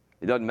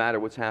 It doesn't matter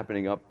what's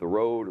happening up the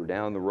road or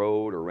down the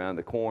road or around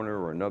the corner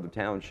or another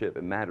township.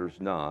 It matters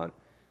not,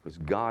 because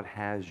God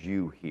has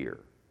you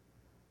here.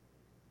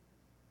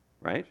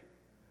 Right?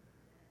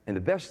 And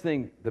the best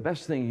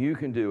thing you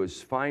can do is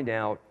find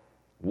out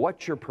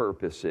what your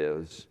purpose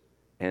is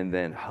and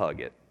then hug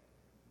it.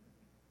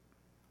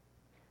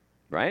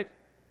 Right?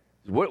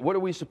 What are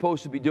we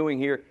supposed to be doing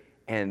here?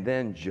 And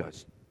then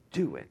just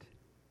do it.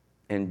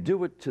 And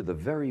do it to the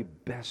very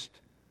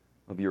best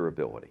of your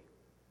ability.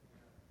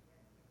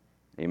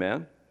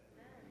 Amen?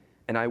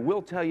 And I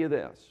will tell you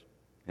this,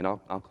 and I'll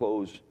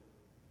close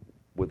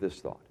with this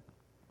thought.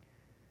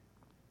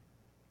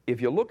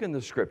 If you look in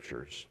the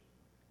Scriptures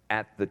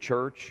at the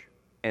church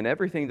and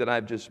everything that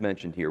I've just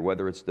mentioned here,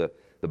 whether it's the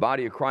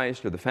body of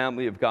Christ or the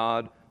family of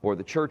God or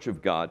the church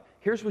of God,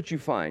 here's what you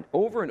find.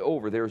 Over and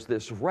over, there's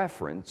this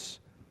reference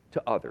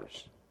to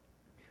others.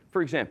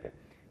 For example,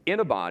 in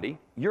a body,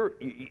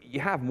 you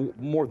have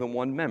more than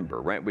one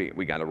member, right?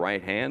 We got a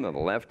right hand and a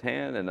left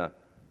hand and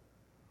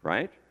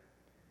right?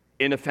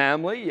 In a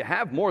family, you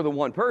have more than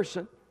one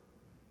person.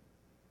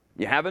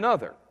 You have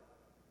another.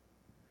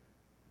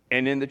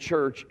 And in the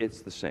church,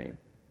 it's the same.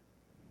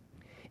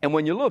 And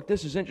when you look,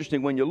 this is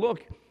interesting, when you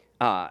look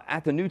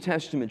at the New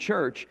Testament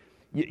church,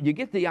 you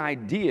get the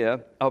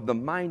idea of the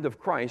mind of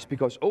Christ,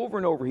 because over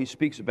and over he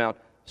speaks about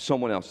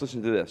someone else.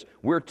 Listen to this.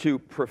 We're to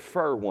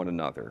prefer one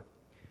another.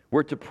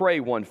 We're to pray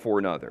one for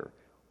another.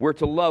 We're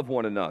to love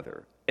one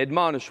another,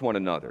 admonish one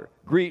another,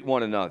 greet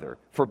one another,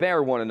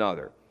 forbear one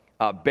another,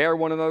 bear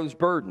one another's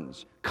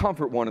burdens,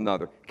 comfort one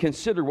another.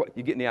 Consider what,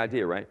 you're getting the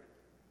idea, right?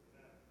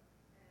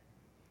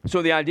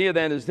 So the idea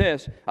then is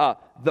this,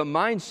 the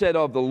mindset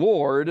of the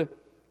Lord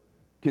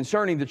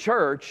concerning the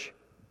church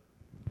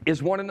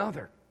is one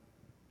another.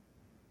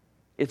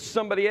 It's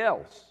somebody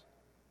else.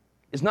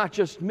 It's not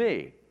just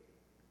me.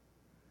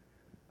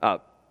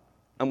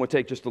 I'm going to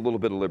take just a little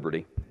bit of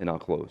liberty, and I'll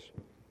close.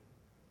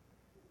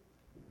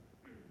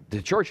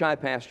 The church I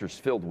pastor is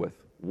filled with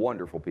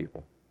wonderful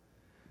people.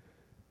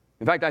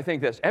 In fact, I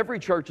think this. Every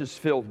church is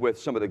filled with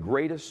some of the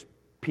greatest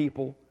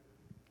people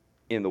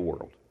in the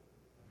world.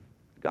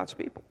 God's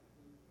people.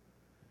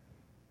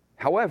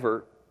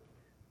 However,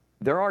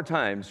 there are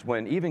times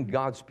when even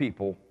God's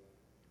people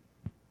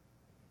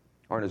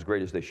aren't as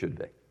great as they should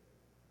be.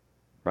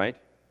 Right?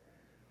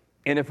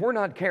 And if we're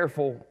not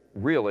careful,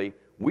 really,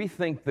 we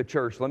think the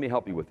church, let me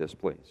help you with this,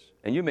 please.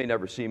 And you may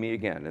never see me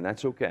again, and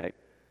that's okay.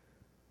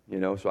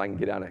 So I can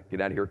get out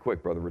of here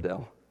quick, Brother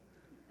Riddell.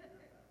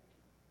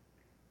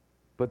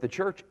 But the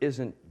church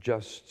isn't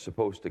just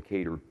supposed to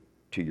cater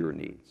to your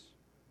needs.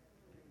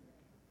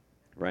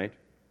 Right?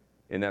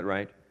 Isn't that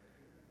right?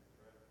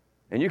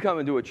 And you come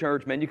into a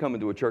church,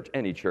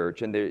 any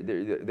church, and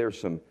there's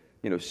some,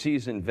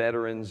 seasoned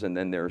veterans, and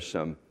then there's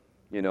some,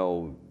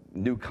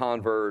 new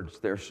converts,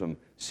 there's some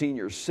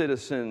senior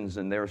citizens,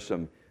 and there's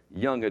some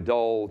young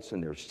adults,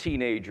 and there's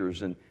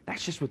teenagers, and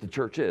that's just what the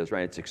church is,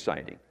 right? It's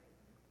exciting,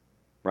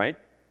 right?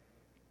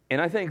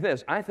 And I think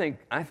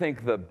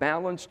the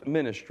balanced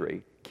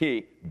ministry,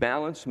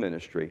 balanced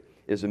ministry,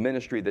 is a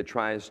ministry that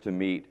tries to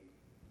meet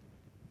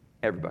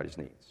everybody's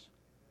needs.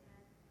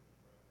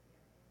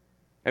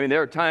 I mean,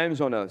 there are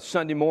times on a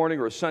Sunday morning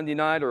or a Sunday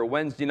night or a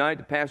Wednesday night,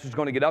 the pastor's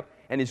going to get up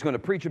and he's going to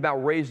preach about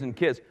raising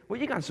kids. Well,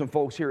 you got some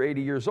folks here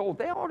 80 years old.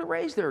 They ought to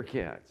raise their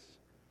kids.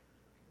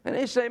 And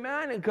they say, man,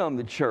 I didn't come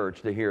to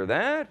church to hear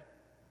that.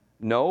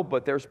 No,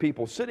 but there's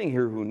people sitting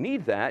here who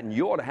need that, and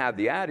you ought to have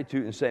the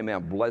attitude and say,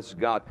 man, bless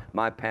God,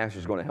 my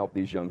pastor's going to help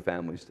these young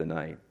families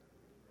tonight.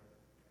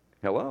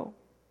 Hello?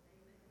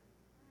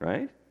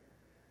 Right?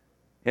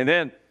 And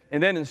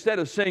then instead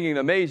of singing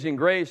Amazing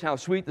Grace, how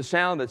sweet the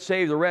sound that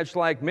saved a wretch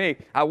like me,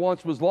 I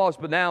once was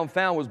lost, but now I'm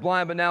found, was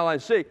blind, but now I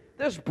see.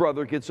 This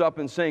brother gets up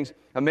and sings,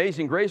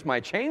 Amazing Grace, my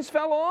chains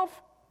fell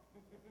off?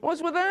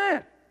 What's with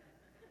that?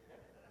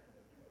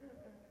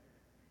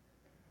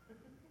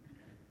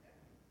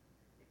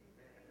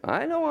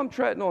 I know I'm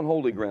treading on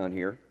holy ground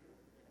here,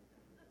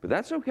 but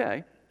that's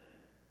okay.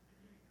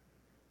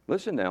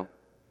 Listen now.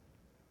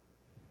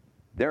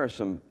 There are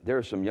some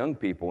young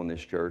people in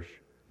this church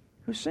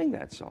who sing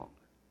that song.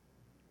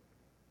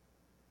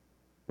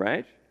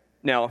 Right?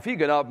 Now, if he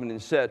got up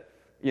and said,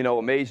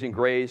 Amazing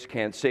Grace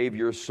can't save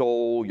your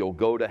soul, you'll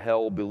go to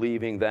hell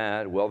believing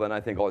that, well, then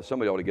I think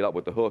somebody ought to get up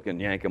with the hook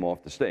and yank him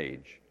off the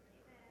stage.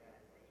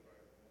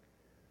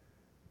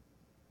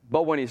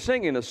 But when he's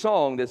singing a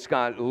song that's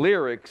got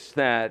lyrics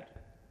that,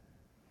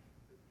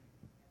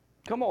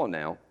 come on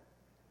now,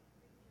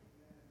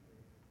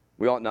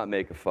 we ought not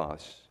make a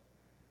fuss.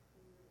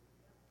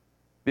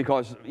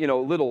 Because,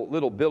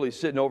 little Billy's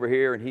sitting over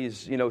here and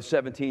he's,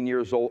 17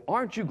 years old.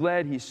 Aren't you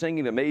glad he's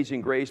singing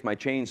Amazing Grace, my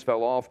chains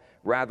fell off,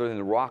 rather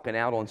than rocking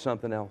out on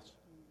something else?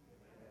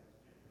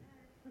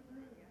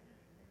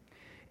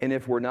 And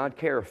if we're not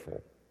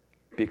careful,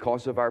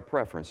 because of our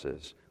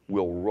preferences,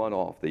 we'll run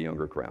off the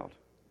younger crowd.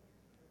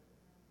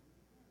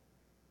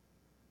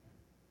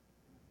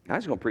 I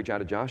was going to preach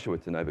out of Joshua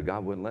tonight, but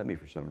God wouldn't let me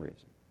for some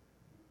reason.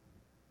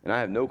 And I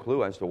have no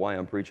clue as to why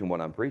I'm preaching what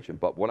I'm preaching,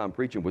 but what I'm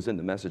preaching was in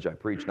the message I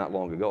preached not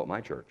long ago at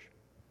my church.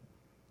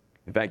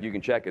 In fact, you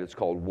can check it. It's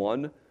called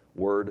One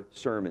Word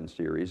Sermon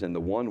Series, and the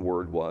one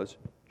word was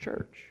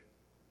church.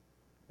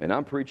 And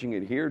I'm preaching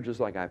it here just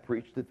like I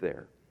preached it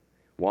there.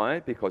 Why?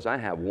 Because I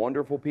have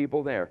wonderful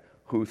people there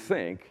who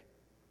think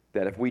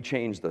that if we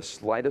change the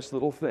slightest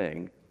little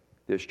thing,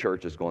 this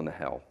church is going to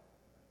hell.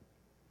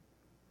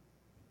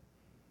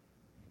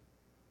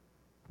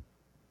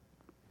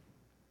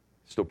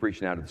 Still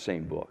preaching out of the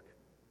same book.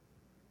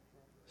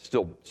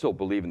 Still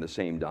believing the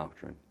same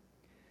doctrine.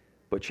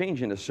 But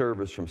changing the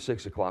service from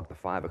 6 o'clock to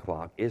 5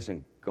 o'clock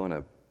isn't going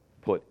to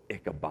put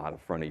Ichabod in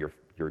front of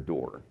your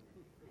door.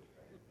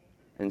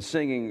 And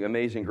singing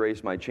Amazing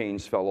Grace, my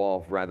chains fell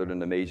off, rather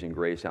than Amazing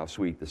Grace, how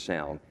sweet the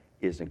sound,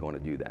 isn't going to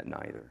do that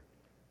neither.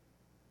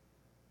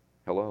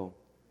 Hello?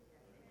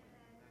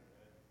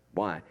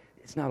 Why?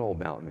 It's not all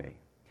about me.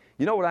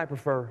 You know what I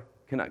prefer?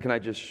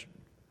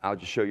 I'll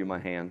just show you my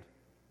hand.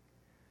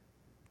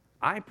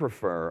 I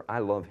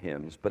love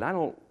hymns, but I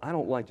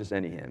don't like just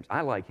any hymns.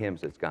 I like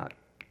hymns that's got,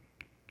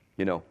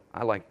 He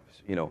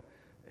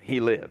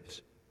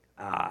Lives.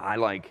 I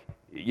like,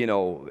 the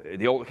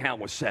old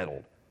account was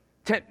settled.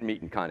 Tent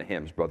meeting kind of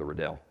hymns, Brother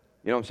Riddell.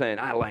 You know what I'm saying?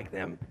 I like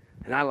them.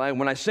 And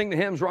when I sing the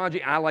hymns,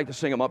 Raji, I like to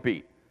sing them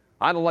upbeat.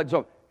 I don't like the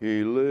song,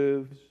 He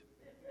lives.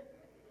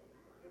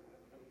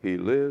 He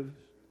lives.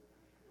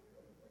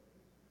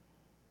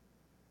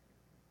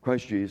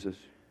 Christ Jesus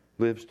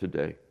lives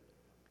today.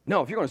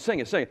 No, if you're going to sing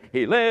it, sing it.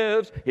 He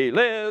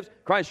lives,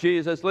 Christ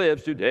Jesus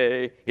lives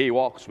today. He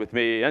walks with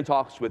me and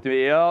talks with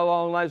me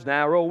along life's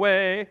narrow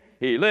way.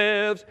 He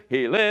lives,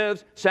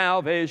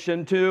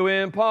 salvation to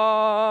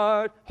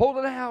impart. Hold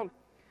it out.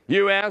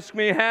 You ask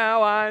me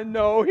how I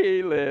know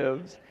He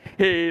lives.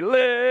 He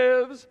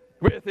lives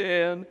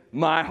within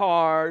my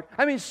heart.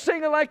 I mean,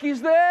 sing it like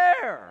He's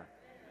there.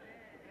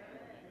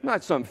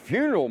 Not some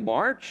funeral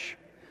march.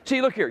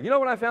 See, look here. You know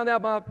what I found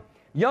out, Bob?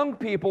 Young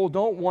people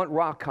don't want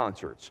rock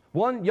concerts.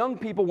 Young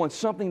people want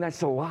something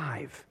that's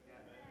alive.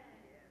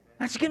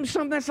 Let's give them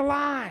something that's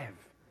alive.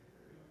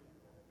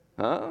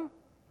 Huh?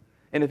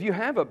 And if you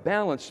have a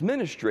balanced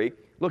ministry,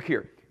 look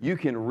here, you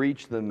can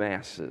reach the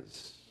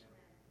masses.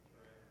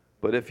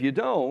 But if you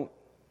don't,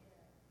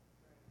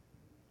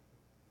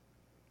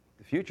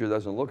 the future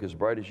doesn't look as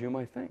bright as you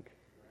might think.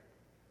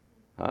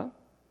 Huh?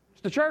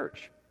 It's the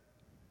church.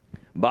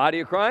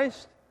 Body of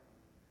Christ.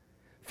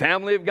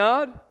 Family of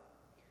God,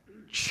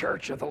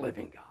 church of the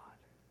living God.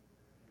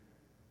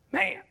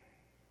 Man,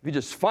 if you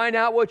just find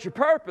out what your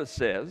purpose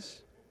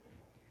is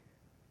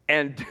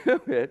and do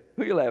it,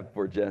 who are you laughing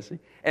for, Jesse?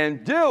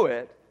 And do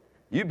it,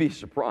 you'd be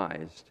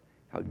surprised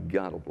how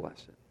God will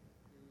bless it.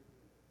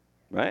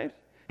 Right?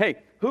 Hey,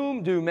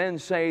 whom do men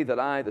say that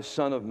I, the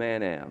Son of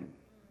Man, am?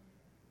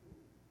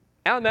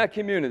 Out in that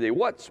community,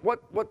 what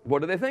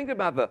do they think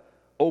about the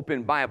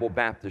Open Bible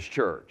Baptist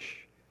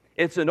Church?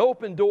 It's an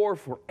open door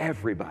for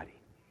everybody.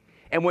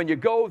 And when you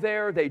go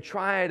there, they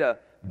try to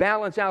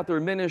balance out their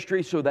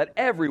ministry so that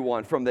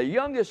everyone, from the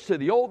youngest to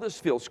the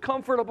oldest, feels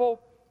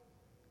comfortable,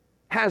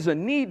 has a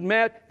need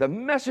met, the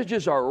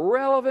messages are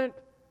relevant,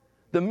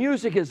 the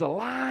music is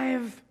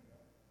alive.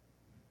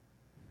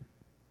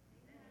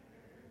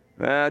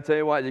 I tell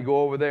you what, you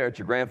go over there, it's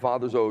your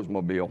grandfather's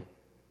Oldsmobile.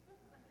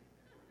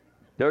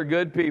 They're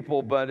good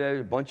people, but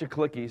a bunch of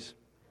clickies.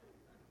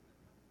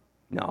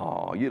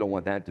 No, you don't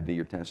want that to be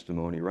your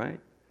testimony, right?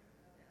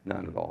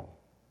 Not at all.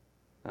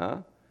 Huh?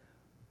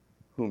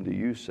 Whom do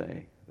you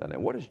say that I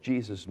am? What does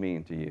Jesus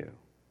mean to you?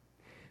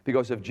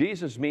 Because if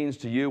Jesus means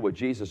to you what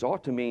Jesus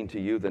ought to mean to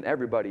you, then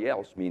everybody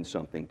else means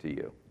something to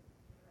you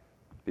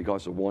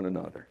because of one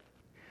another.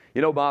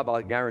 You know, Bob,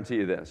 I'll guarantee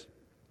you this.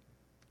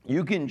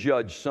 You can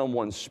judge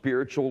someone's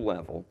spiritual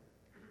level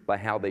by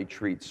how they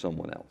treat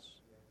someone else.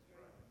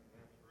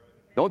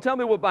 Don't tell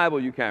me what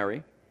Bible you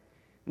carry.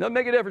 Doesn't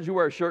make a difference you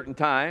wear a shirt and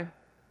tie,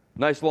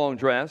 nice long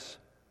dress.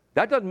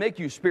 That doesn't make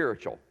you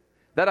spiritual.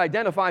 That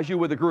identifies you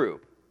with a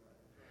group.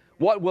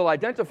 What will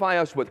identify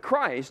us with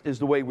Christ is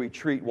the way we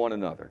treat one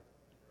another.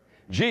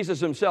 Jesus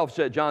himself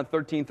said, John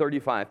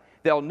 13:35,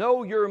 they'll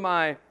know you're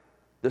my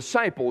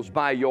disciples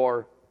by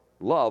your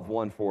love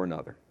one for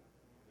another,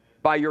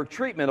 by your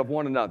treatment of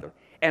one another.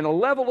 And a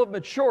level of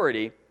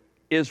maturity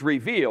is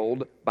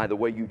revealed by the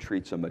way you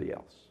treat somebody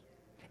else.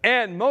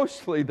 And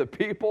mostly the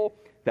people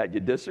that you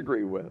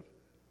disagree with.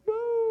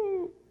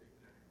 Woo!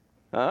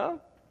 Huh?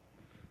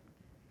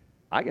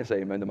 I can say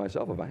amen to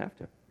myself if I have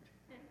to.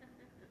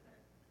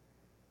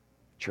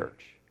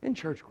 Church. Isn't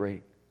church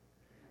great?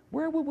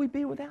 Where would we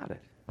be without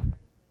it?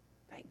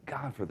 Thank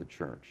God for the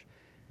church.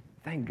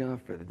 Thank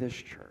God for this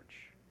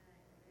church.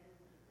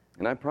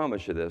 And I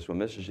promise you this, when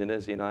Mrs.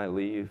 Genizzi and I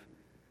leave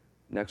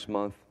next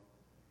month,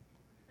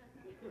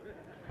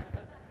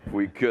 if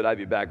we could, I'd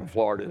be back in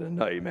Florida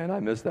tonight, man. I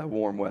miss that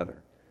warm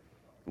weather.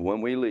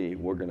 When we leave,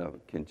 we're going to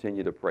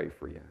continue to pray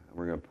for you.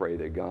 We're going to pray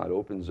that God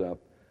opens up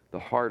the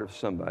heart of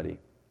somebody,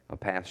 a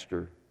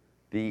pastor,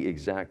 the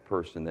exact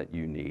person that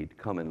you need,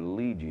 come and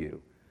lead you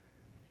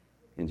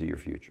into your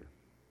future.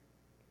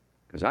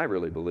 Because I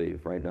really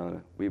believe, right,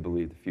 Donna, we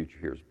believe the future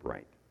here is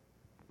bright.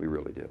 We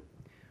really do.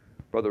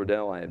 Brother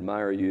Odell, I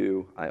admire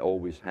you. I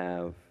always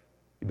have.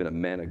 You've been a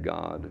man of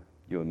God,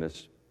 you and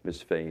Miss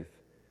Faith.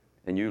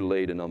 And you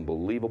laid an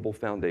unbelievable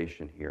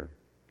foundation here.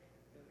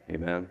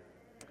 Amen.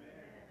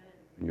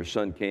 And your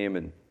son came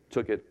and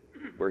took it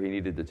where he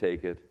needed to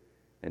take it.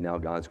 And now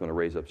God's going to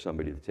raise up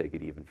somebody to take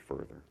it even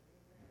further.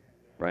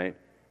 Right?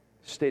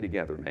 Stay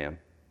together, man.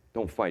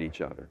 Don't fight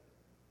each other.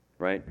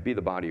 Right? Be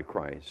the body of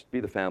Christ.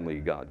 Be the family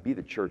of God. Be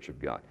the church of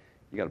God.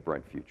 You got a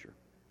bright future.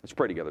 Let's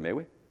pray together, may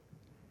we?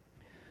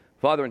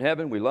 Father in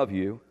heaven, we love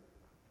you.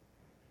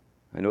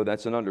 I know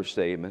that's an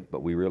understatement,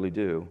 but we really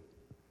do.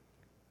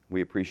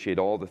 We appreciate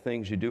all the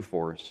things you do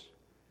for us.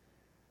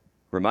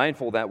 We're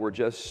mindful that we're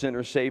just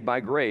sinners saved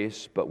by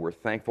grace, but we're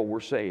thankful we're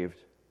saved.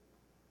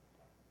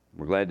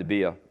 We're glad to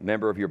be a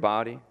member of your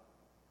body,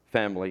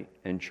 family,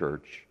 and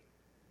church.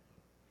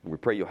 And we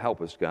pray you'll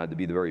help us, God, to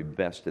be the very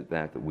best at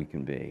that we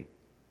can be.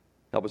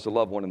 Help us to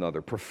love one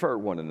another, prefer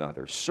one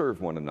another,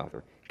 serve one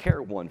another,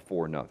 care one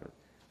for another.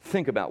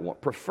 Think about one,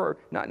 prefer,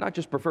 not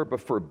just prefer, but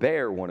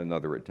forbear one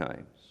another at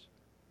times.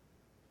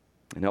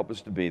 And help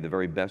us to be the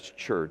very best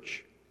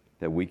church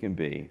that we can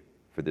be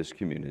for this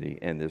community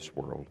and this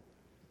world.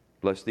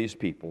 Bless these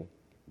people,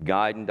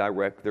 guide and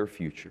direct their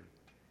future.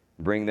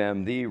 Bring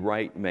them the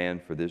right man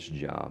for this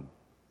job.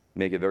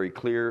 Make it very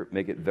clear,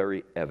 make it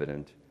very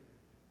evident.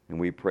 And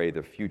we pray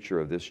the future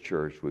of this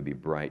church would be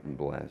bright and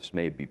blessed.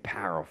 May it be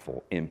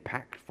powerful,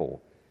 impactful,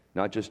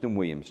 not just in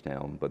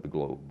Williamstown, but the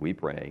globe. We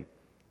pray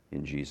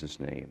in Jesus'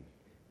 name.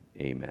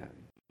 Amen.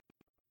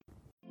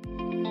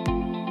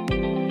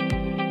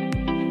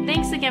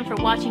 Thanks again for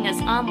watching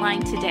us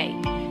online today.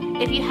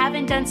 If you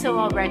haven't done so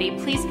already,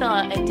 please fill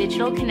out a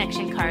digital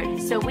connection card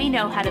so we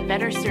know how to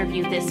better serve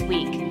you this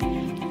week.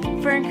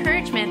 For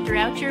encouragement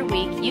throughout your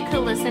week, you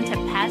can listen to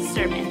past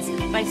sermons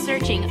by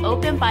searching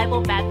Open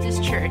Bible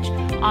Baptist Church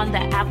on the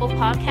Apple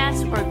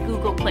Podcast or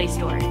Google Play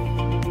Store.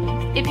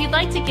 If you'd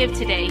like to give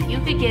today,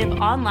 you could give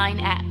online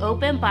at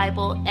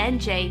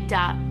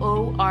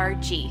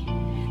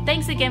openbiblenj.org.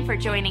 Thanks again for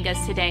joining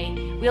us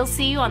today. We'll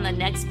see you on the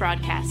next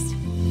broadcast.